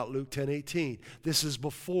talking about, Luke 10:18. This is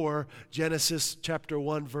before Genesis chapter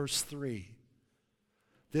 1, verse 3.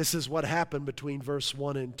 This is what happened between verse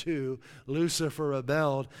 1 and 2. Lucifer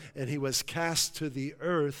rebelled, and he was cast to the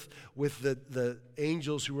earth with the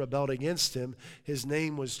angels who rebelled against him. His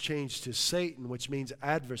name was changed to Satan, which means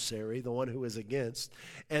adversary, the one who is against.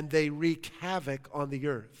 And they wreak havoc on the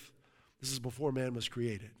earth. This is before man was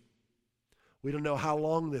created. We don't know how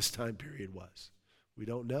long this time period was. We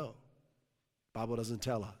don't know. The Bible doesn't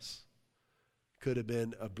tell us. Could have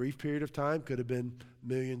been a brief period of time, could have been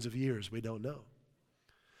millions of years. We don't know.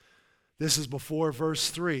 This is before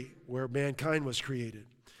verse 3, where mankind was created.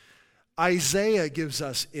 Isaiah gives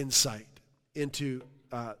us insight into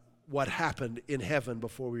what happened in heaven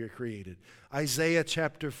before we were created. Isaiah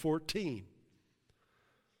chapter 14.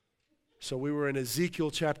 So we were in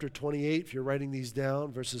Ezekiel chapter 28, if you're writing these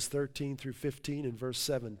down, verses 13 through 15 and verse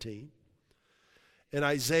 17. And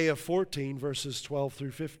Isaiah 14, verses 12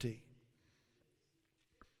 through 15. It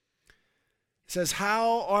says,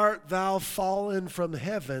 how art thou fallen from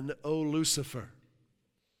heaven, O Lucifer?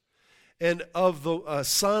 And of the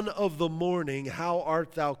son of the morning, how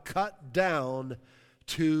art thou cut down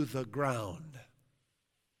to the ground?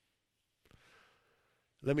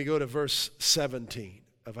 Let me go to verse 17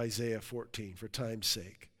 of Isaiah 14 for time's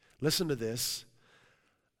sake. Listen to this.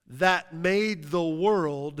 That made the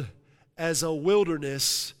world as a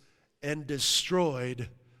wilderness and destroyed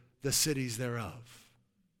the cities thereof.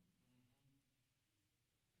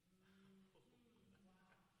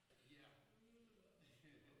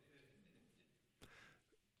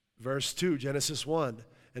 Verse 2, Genesis 1.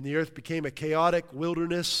 And the earth became a chaotic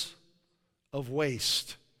wilderness of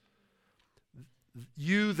waste.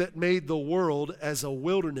 You that made the world as a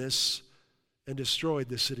wilderness and destroyed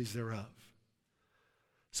the cities thereof.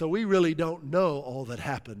 So we really don't know all that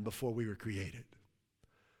happened before we were created.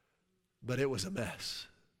 But it was a mess.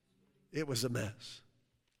 It was a mess.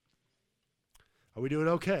 Are we doing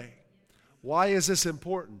okay? Why is this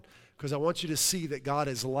important? Because I want you to see that God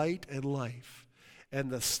is light and life. And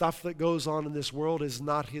the stuff that goes on in this world is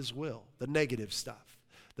not His will. The negative stuff,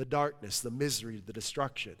 the darkness, the misery, the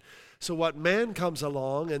destruction. So what man comes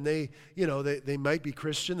along and they might be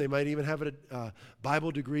Christian, they might even have Bible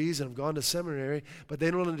degrees and have gone to seminary, but they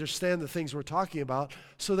don't understand the things we're talking about.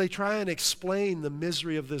 So they try and explain the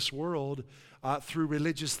misery of this world through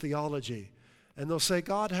religious theology. And they'll say,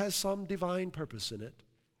 God has some divine purpose in it.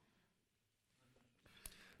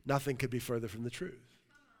 Nothing could be further from the truth.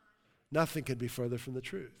 Nothing could be further from the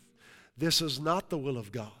truth. This is not the will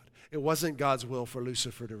of God. It wasn't God's will for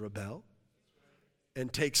Lucifer to rebel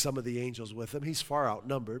and take some of the angels with him. He's far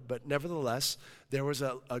outnumbered, but nevertheless, there was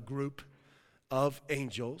a group of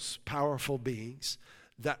angels, powerful beings,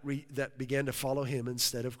 that began to follow him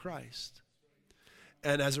instead of Christ.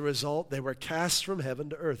 And as a result, they were cast from heaven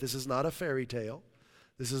to earth. This is not a fairy tale.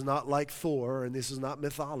 This is not like Thor, and this is not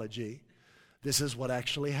mythology. This is what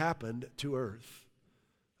actually happened to earth.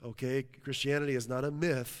 Okay? Christianity is not a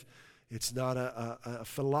myth. It's not a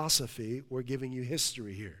philosophy. We're giving you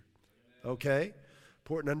history here. Okay?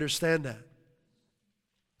 Important to understand that.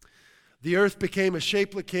 The earth became a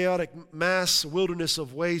shapely, chaotic mass, wilderness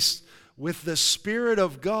of waste, with the Spirit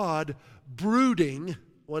of God brooding,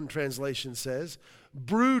 one translation says,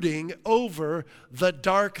 brooding over the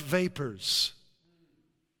dark vapors.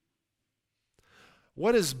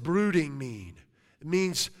 What does brooding mean? It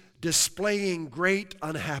means displaying great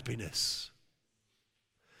unhappiness,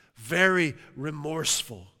 very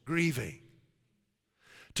remorseful, grieving,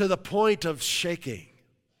 to the point of shaking.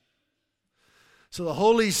 So the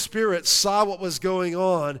Holy Spirit saw what was going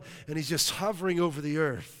on, and he's just hovering over the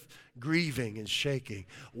earth, grieving and shaking,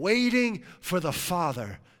 waiting for the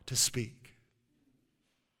Father to speak.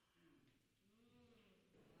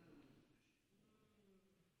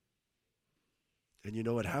 And you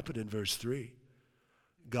know what happened in verse 3?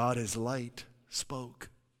 God as light spoke.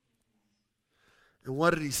 And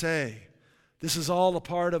what did he say? This is all a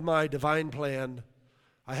part of my divine plan.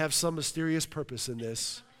 I have some mysterious purpose in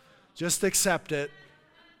this. Just accept it,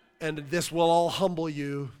 and this will all humble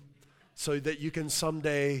you so that you can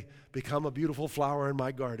someday become a beautiful flower in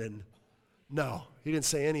my garden. No, he didn't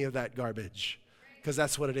say any of that garbage, because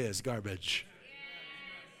that's what it is, garbage.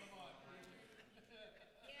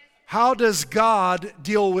 How does God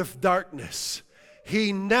deal with darkness?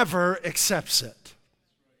 He never accepts it.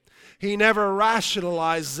 He never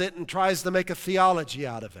rationalizes it and tries to make a theology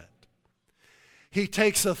out of it. He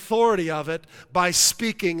takes authority of it by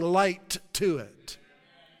speaking light to it.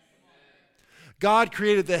 God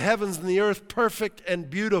created the heavens and the earth perfect and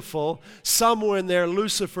beautiful. Somewhere in there,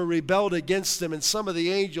 Lucifer rebelled against him and some of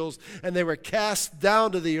the angels, and they were cast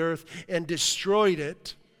down to the earth and destroyed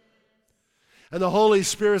it. And the Holy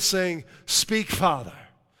Spirit saying, "Speak, Father.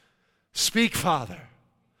 Speak, Father."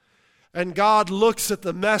 And God looks at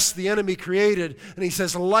the mess the enemy created, and he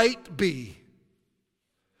says, "Light be.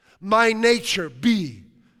 My nature be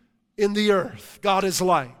in the earth." God is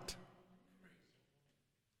light.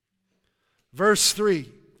 Verse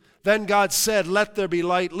 3, then God said, "Let there be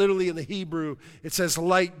light." Literally in the Hebrew, it says,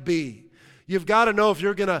 "Light be." You've got to know if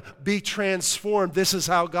you're going to be transformed, this is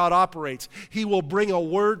how God operates. He will bring a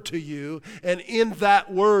word to you, and in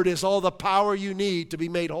that word is all the power you need to be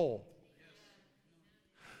made whole.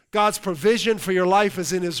 God's provision for your life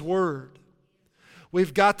is in His word.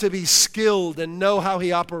 We've got to be skilled and know how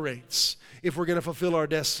He operates if we're going to fulfill our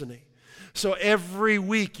destiny. So every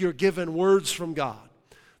week you're given words from God,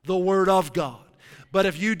 the Word of God. But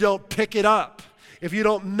if you don't pick it up, if you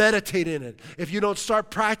don't meditate in it, if you don't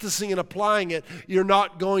start practicing and applying it, you're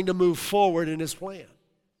not going to move forward in His plan.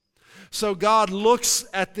 So God looks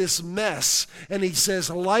at this mess and He says,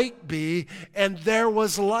 "Light be," and there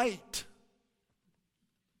was light.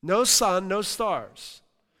 No sun, no stars.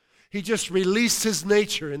 He just released His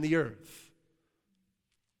nature in the earth.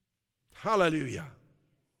 Hallelujah.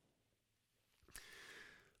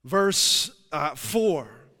 Verse 4.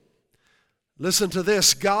 Listen to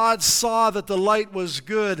this. God saw that the light was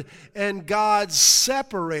good, and God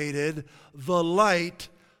separated the light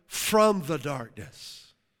from the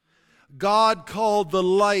darkness. God called the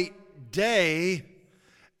light day,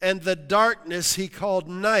 and the darkness He called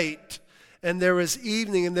night. And there was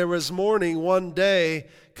evening and there was morning one day.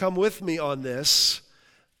 Come with me on this.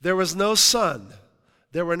 There was no sun.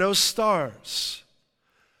 There were no stars.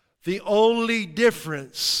 The only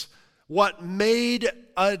difference, what made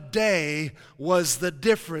a day, was the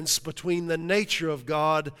difference between the nature of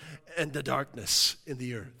God and the darkness in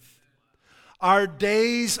the earth. Our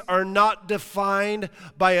days are not defined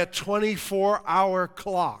by a 24-hour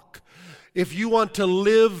clock. If you want to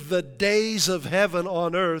live the days of heaven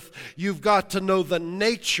on earth, you've got to know the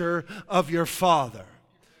nature of your Father.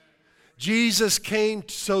 Jesus came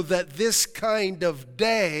so that this kind of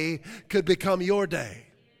day could become your day.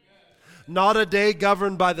 Not a day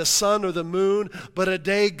governed by the sun or the moon, but a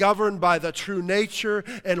day governed by the true nature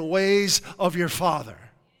and ways of your Father.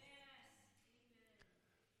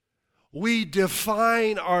 We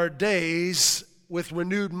define our days with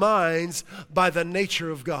renewed minds by the nature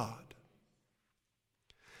of God.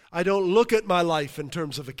 I don't look at my life in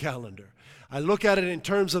terms of a calendar. I look at it in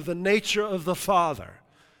terms of the nature of the Father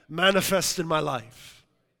manifest in my life.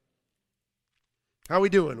 How are we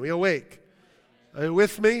doing? We awake? Are you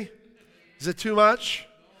with me? Is it too much?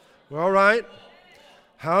 We're all right?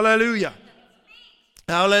 Hallelujah.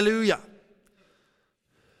 Hallelujah.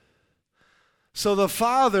 So the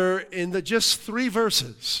Father, in the just 3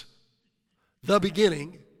 verses, the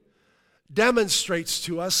beginning, demonstrates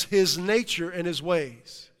to us His nature and His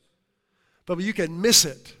ways. But you can miss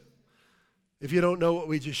it if you don't know what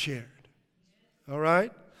we just shared. All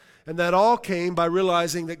right? And that all came by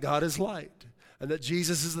realizing that God is light and that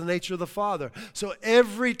Jesus is the nature of the Father. So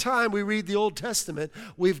every time we read the Old Testament,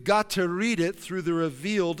 we've got to read it through the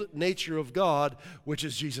revealed nature of God, which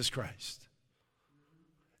is Jesus Christ.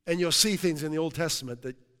 And you'll see things in the Old Testament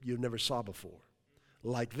that you never saw before,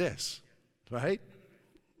 like this, right?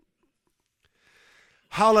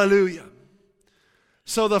 Hallelujah.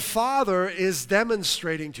 So the Father is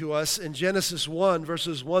demonstrating to us in Genesis 1,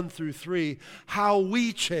 verses 1 through 3, how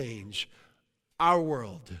we change our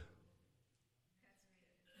world.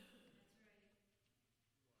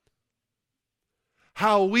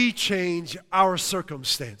 How we change our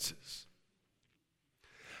circumstances.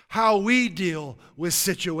 How we deal with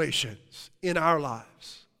situations in our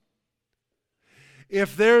lives.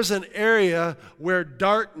 If there's an area where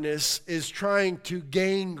darkness is trying to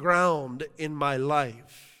gain ground in my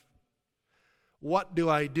life, what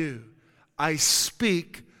do? I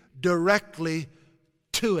speak directly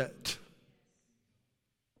to it.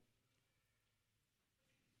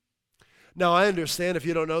 Now, I understand if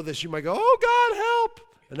you don't know this, you might go, "Oh, God, help."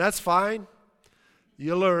 And that's fine.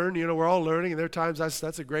 You learn. We're all learning, and there are times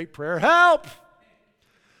that's a great prayer. Help!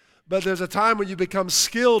 But there's a time when you become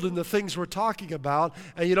skilled in the things we're talking about,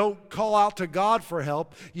 and you don't call out to God for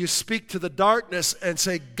help. You speak to the darkness and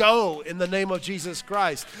say, "Go in the name of Jesus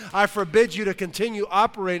Christ. I forbid you to continue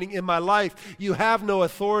operating in my life. You have no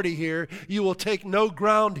authority here. You will take no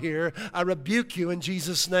ground here. I rebuke you in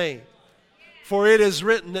Jesus' name. For it is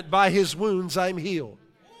written that by his wounds I'm healed.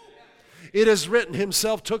 It is written,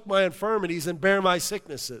 himself took my infirmities and bare my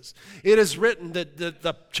sicknesses. It is written that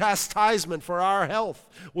the chastisement for our health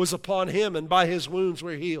was upon him, and by his wounds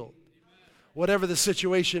we're healed." Whatever the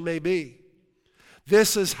situation may be.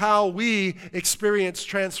 This is how we experience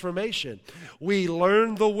transformation. We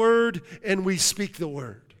learn the word and we speak the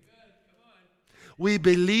word. We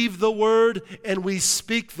believe the word and we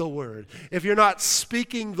speak the word. If you're not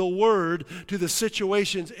speaking the word to the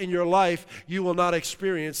situations in your life, you will not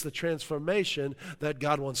experience the transformation that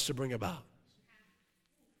God wants to bring about.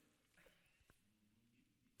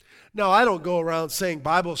 Now, I don't go around saying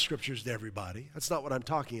Bible scriptures to everybody. That's not what I'm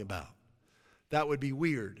talking about. That would be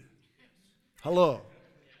weird. Hello.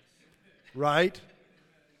 Right?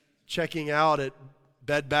 Checking out at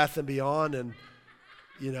Bed Bath & Beyond and,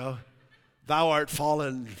 "Thou art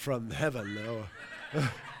fallen from heaven."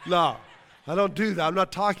 No, I don't do that. I'm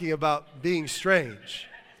not talking about being strange.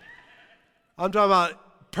 I'm talking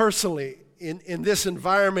about personally, in this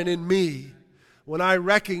environment in me, when I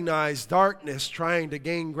recognize darkness trying to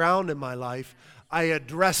gain ground in my life, I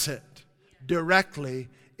address it directly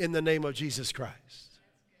in the name of Jesus Christ.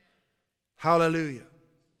 Hallelujah.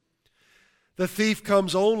 The thief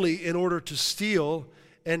comes only in order to steal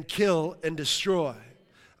and kill and destroy.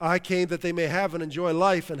 I came that they may have and enjoy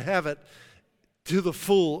life and have it to the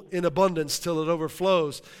full in abundance till it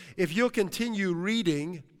overflows. If you'll continue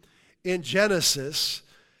reading in Genesis,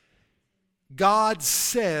 God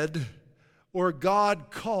said or God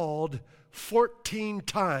called 14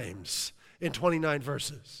 times in 29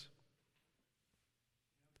 verses.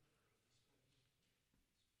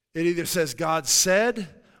 It either says God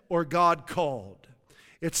said or God called.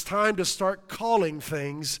 It's time to start calling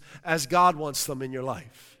things as God wants them in your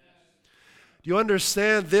life. Do you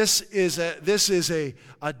understand? This is a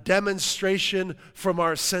demonstration from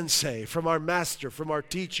our sensei, from our master, from our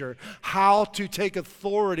teacher, how to take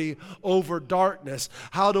authority over darkness,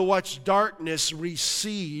 how to watch darkness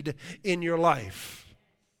recede in your life.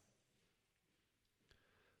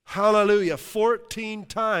 Hallelujah. 14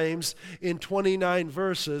 times in 29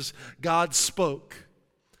 verses, God spoke,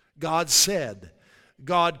 God said,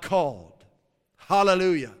 God called.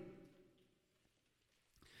 Hallelujah.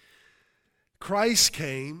 Christ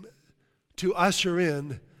came to usher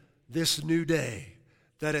in this new day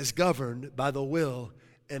that is governed by the will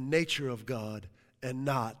and nature of God and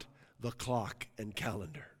not the clock and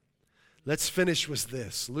calendar. Let's finish with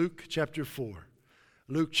this. Luke chapter 4.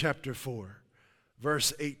 Luke chapter 4,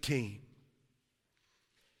 verse 18.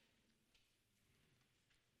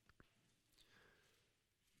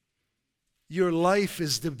 Your life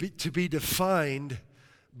is to be defined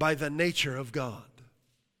by the nature of God.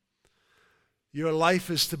 Your life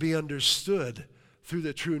is to be understood through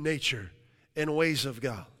the true nature and ways of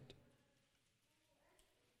God.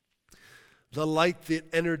 The light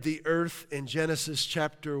that entered the earth in Genesis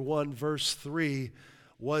chapter 1, verse 3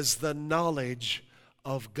 was the knowledge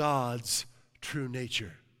of God's true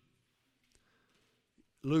nature.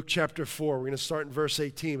 Luke chapter 4, we're going to start in verse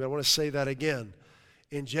 18, but I want to say that again.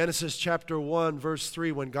 In Genesis chapter 1, verse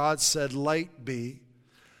 3, when God said, "Light be,"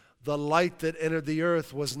 the light that entered the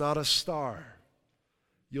earth was not a star.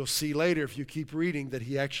 You'll see later, if you keep reading, that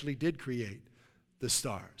he actually did create the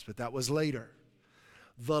stars, but that was later.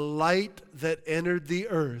 The light that entered the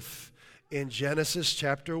earth in Genesis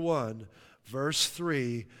chapter 1, verse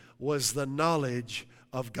 3, was the knowledge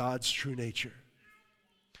of God's true nature.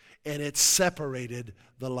 And it separated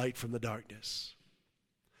the light from the darkness.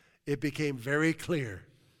 It became very clear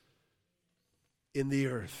in the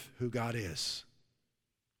earth who God is.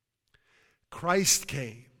 Christ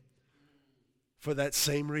came for that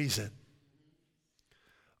same reason.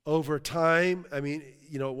 Over time,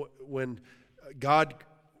 when God,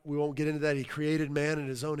 we won't get into that, he created man in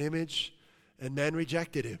his own image, and man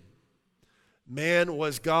rejected him. Man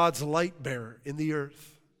was God's light bearer in the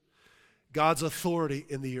earth, God's authority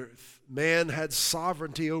in the earth. Man had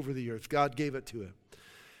sovereignty over the earth. God gave it to him.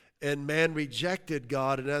 And man rejected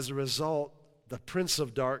God, and as a result, the prince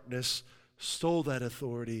of darkness stole that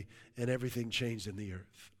authority, and everything changed in the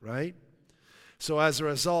earth, right? So as a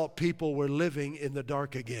result, people were living in the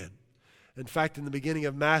dark again. In fact, in the beginning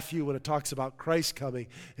of Matthew, when it talks about Christ coming,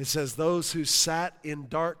 it says, those who sat in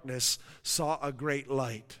darkness saw a great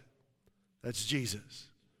light. That's Jesus.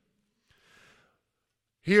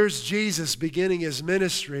 Here's Jesus beginning his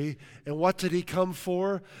ministry, and what did he come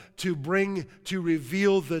for? To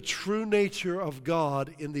reveal the true nature of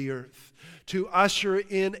God in the earth, to usher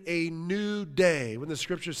in a new day. When the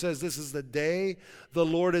scripture says this is the day the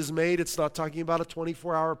Lord has made, it's not talking about a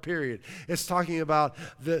 24-hour period. It's talking about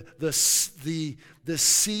the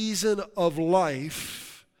season of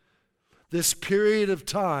life, this period of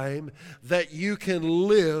time that you can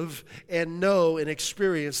live and know and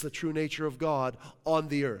experience the true nature of God on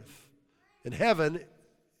the earth. In heaven,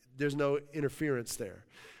 there's no interference there.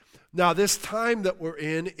 Now, this time that we're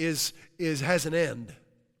in has an end.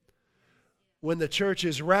 When the church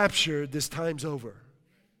is raptured, this time's over.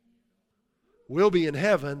 We'll be in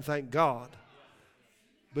heaven, thank God.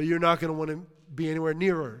 But you're not going to want to be anywhere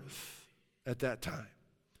near earth at that time.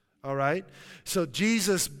 All right? So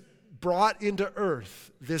Jesus brought into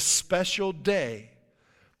earth this special day,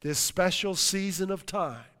 this special season of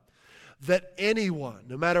time, that anyone,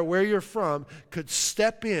 no matter where you're from, could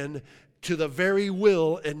step in to the very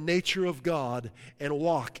will and nature of God and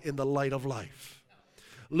walk in the light of life.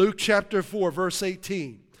 Luke chapter 4, verse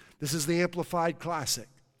 18. This is the Amplified Classic.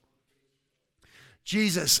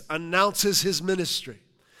 Jesus announces his ministry.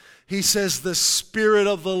 He says, the Spirit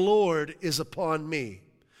of the Lord is upon me,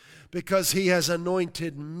 because he has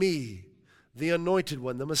anointed me, the anointed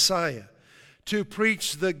one, the Messiah, to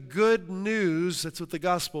preach the good news, that's what the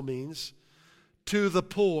gospel means, to the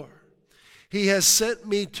poor. He has sent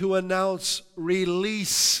me to announce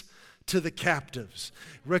release to the captives,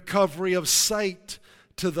 recovery of sight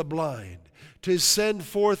to the blind, to send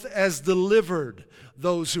forth as delivered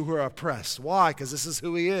those who are oppressed. Why? Because this is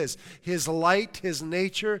who he is. His light, his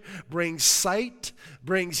nature brings sight,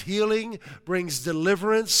 brings healing, brings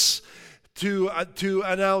deliverance. Send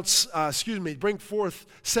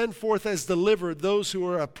forth as delivered those who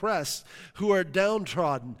are oppressed, who are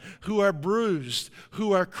downtrodden, who are bruised,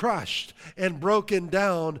 who are crushed and broken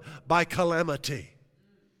down by calamity.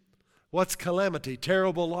 What's calamity?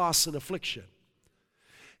 Terrible loss and affliction.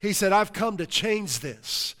 He said, I've come to change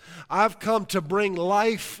this. I've come to bring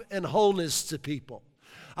life and wholeness to people.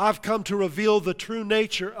 I've come to reveal the true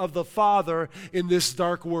nature of the Father in this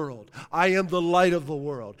dark world. I am the light of the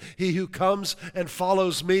world. He who comes and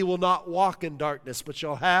follows me will not walk in darkness, but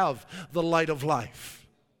shall have the light of life.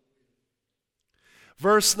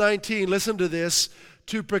 Verse 19, listen to this.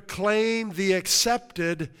 To proclaim the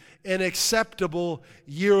accepted and acceptable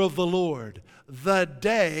year of the Lord, the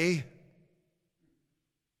day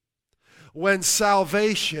when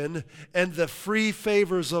salvation and the free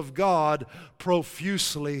favors of God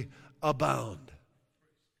profusely abound.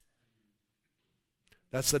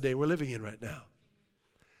 That's the day we're living in right now.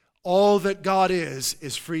 All that God is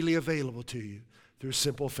freely available to you through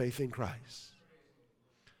simple faith in Christ.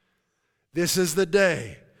 This is the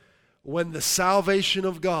day when the salvation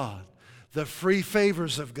of God, the free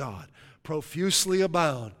favors of God profusely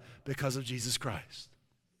abound because of Jesus Christ.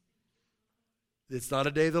 It's not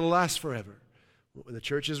a day that'll last forever. When the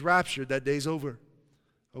church is raptured, that day's over.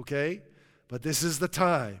 Okay? But this is the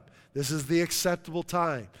time. This is the acceptable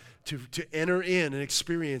time to enter in and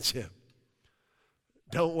experience him.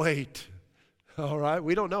 Don't wait. All right?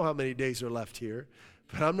 We don't know how many days are left here,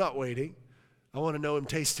 but I'm not waiting. I want to know him,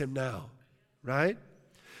 taste him now. Right?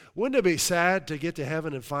 Wouldn't it be sad to get to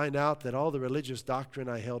heaven and find out that all the religious doctrine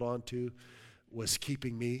I held on to was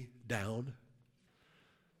keeping me down?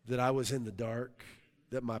 That I was in the dark,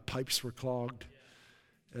 that my pipes were clogged,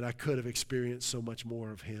 and I could have experienced so much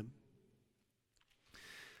more of him.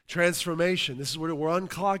 Transformation. This is where we're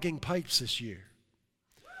unclogging pipes this year.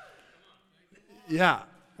 Yeah,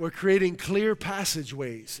 we're creating clear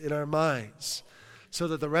passageways in our minds so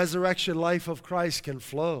that the resurrection life of Christ can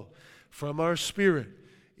flow from our spirit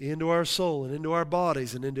into our soul and into our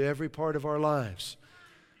bodies and into every part of our lives.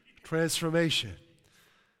 Transformation.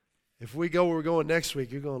 If we go where we're going next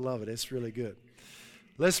week, you're going to love it. It's really good.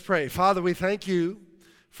 Let's pray. Father, we thank you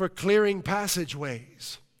for clearing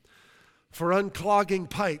passageways, for unclogging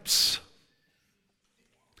pipes,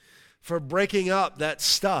 for breaking up that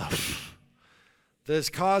stuff that is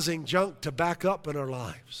causing junk to back up in our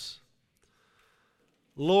lives.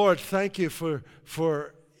 Lord, thank you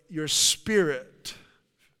for your Spirit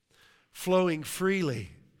flowing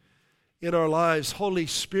freely in our lives. Holy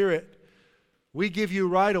Spirit, we give you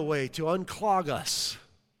right away to unclog us,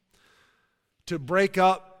 to break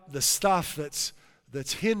up the stuff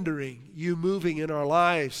that's hindering you moving in our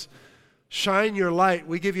lives. Shine your light.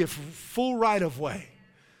 We give you full right of way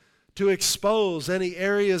to expose any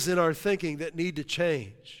areas in our thinking that need to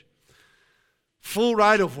change. Full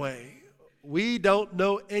right of way. We don't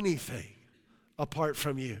know anything apart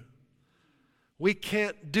from you. We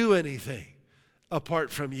can't do anything apart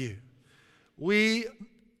from you. We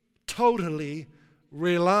totally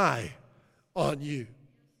rely on you.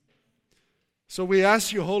 So we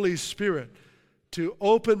ask you, Holy Spirit, to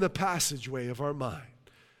open the passageway of our mind,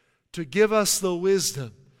 to give us the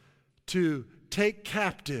wisdom to take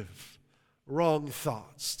captive wrong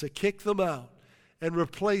thoughts, to kick them out and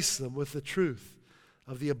replace them with the truth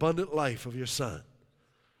of the abundant life of your Son,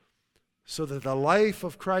 so that the life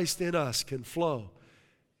of Christ in us can flow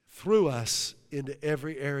through us into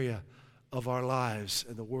every area of our lives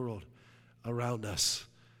and the world around us.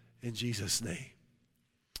 In Jesus' name.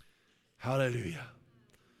 Hallelujah.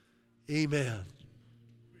 Amen.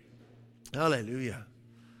 Hallelujah.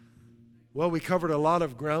 Well, we covered a lot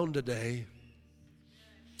of ground today.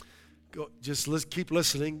 Let's keep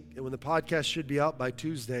listening. And when the podcast should be out by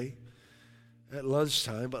Tuesday at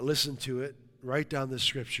lunchtime, but listen to it. Write down the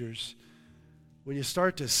scriptures. When you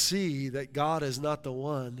start to see that God is not the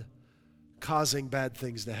one causing bad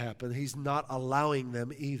things to happen, He's not allowing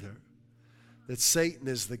them either, that Satan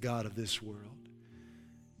is the god of this world,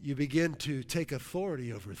 you begin to take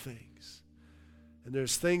authority over things. And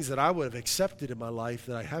there's things that I would have accepted in my life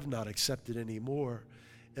that I have not accepted anymore.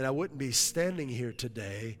 And I wouldn't be standing here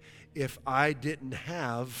today if I didn't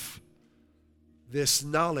have this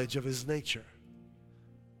knowledge of His nature.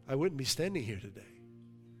 I wouldn't be standing here today.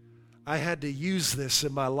 I had to use this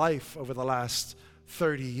in my life over the last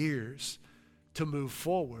 30 years to move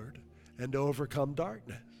forward and to overcome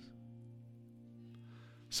darkness.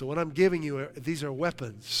 So what I'm giving you, these are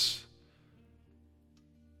weapons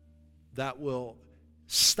that will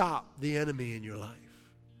stop the enemy in your life.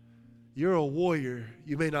 You're a warrior.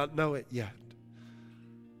 You may not know it yet.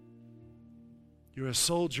 You're a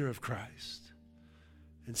soldier of Christ.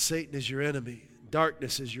 And Satan is your enemy.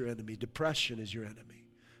 Darkness is your enemy. Depression is your enemy.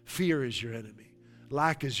 Fear is your enemy.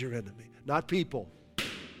 Lack is your enemy. Not people.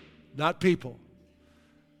 Not people.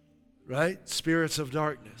 Right? Spirits of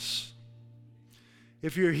darkness.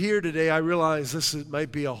 If you're here today, I realize this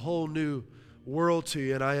might be a whole new world to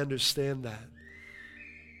you, and I understand that.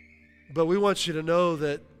 But we want you to know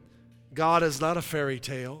that God is not a fairy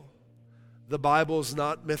tale. The Bible is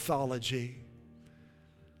not mythology.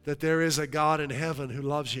 That there is a God in heaven who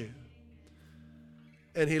loves you.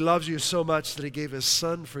 And He loves you so much that He gave His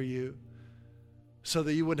Son for you so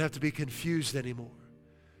that you wouldn't have to be confused anymore.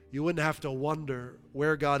 You wouldn't have to wonder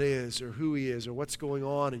where God is or who He is or what's going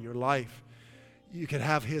on in your life. You could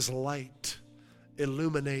have His light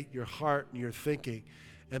illuminate your heart and your thinking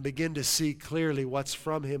and begin to see clearly what's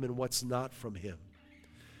from Him and what's not from Him.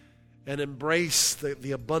 And embrace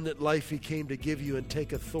the abundant life He came to give you and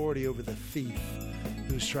take authority over the thief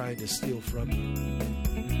who's trying to steal from you.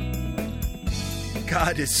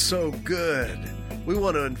 God is so good. We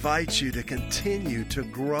want to invite you to continue to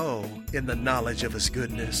grow in the knowledge of His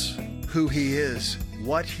goodness, who He is,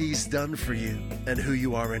 what He's done for you, and who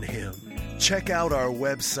you are in Him. Check out our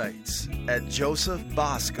websites at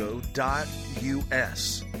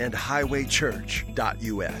josephbosco.us and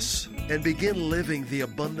highwaychurch.us and begin living the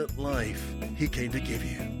abundant life He came to give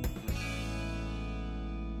you.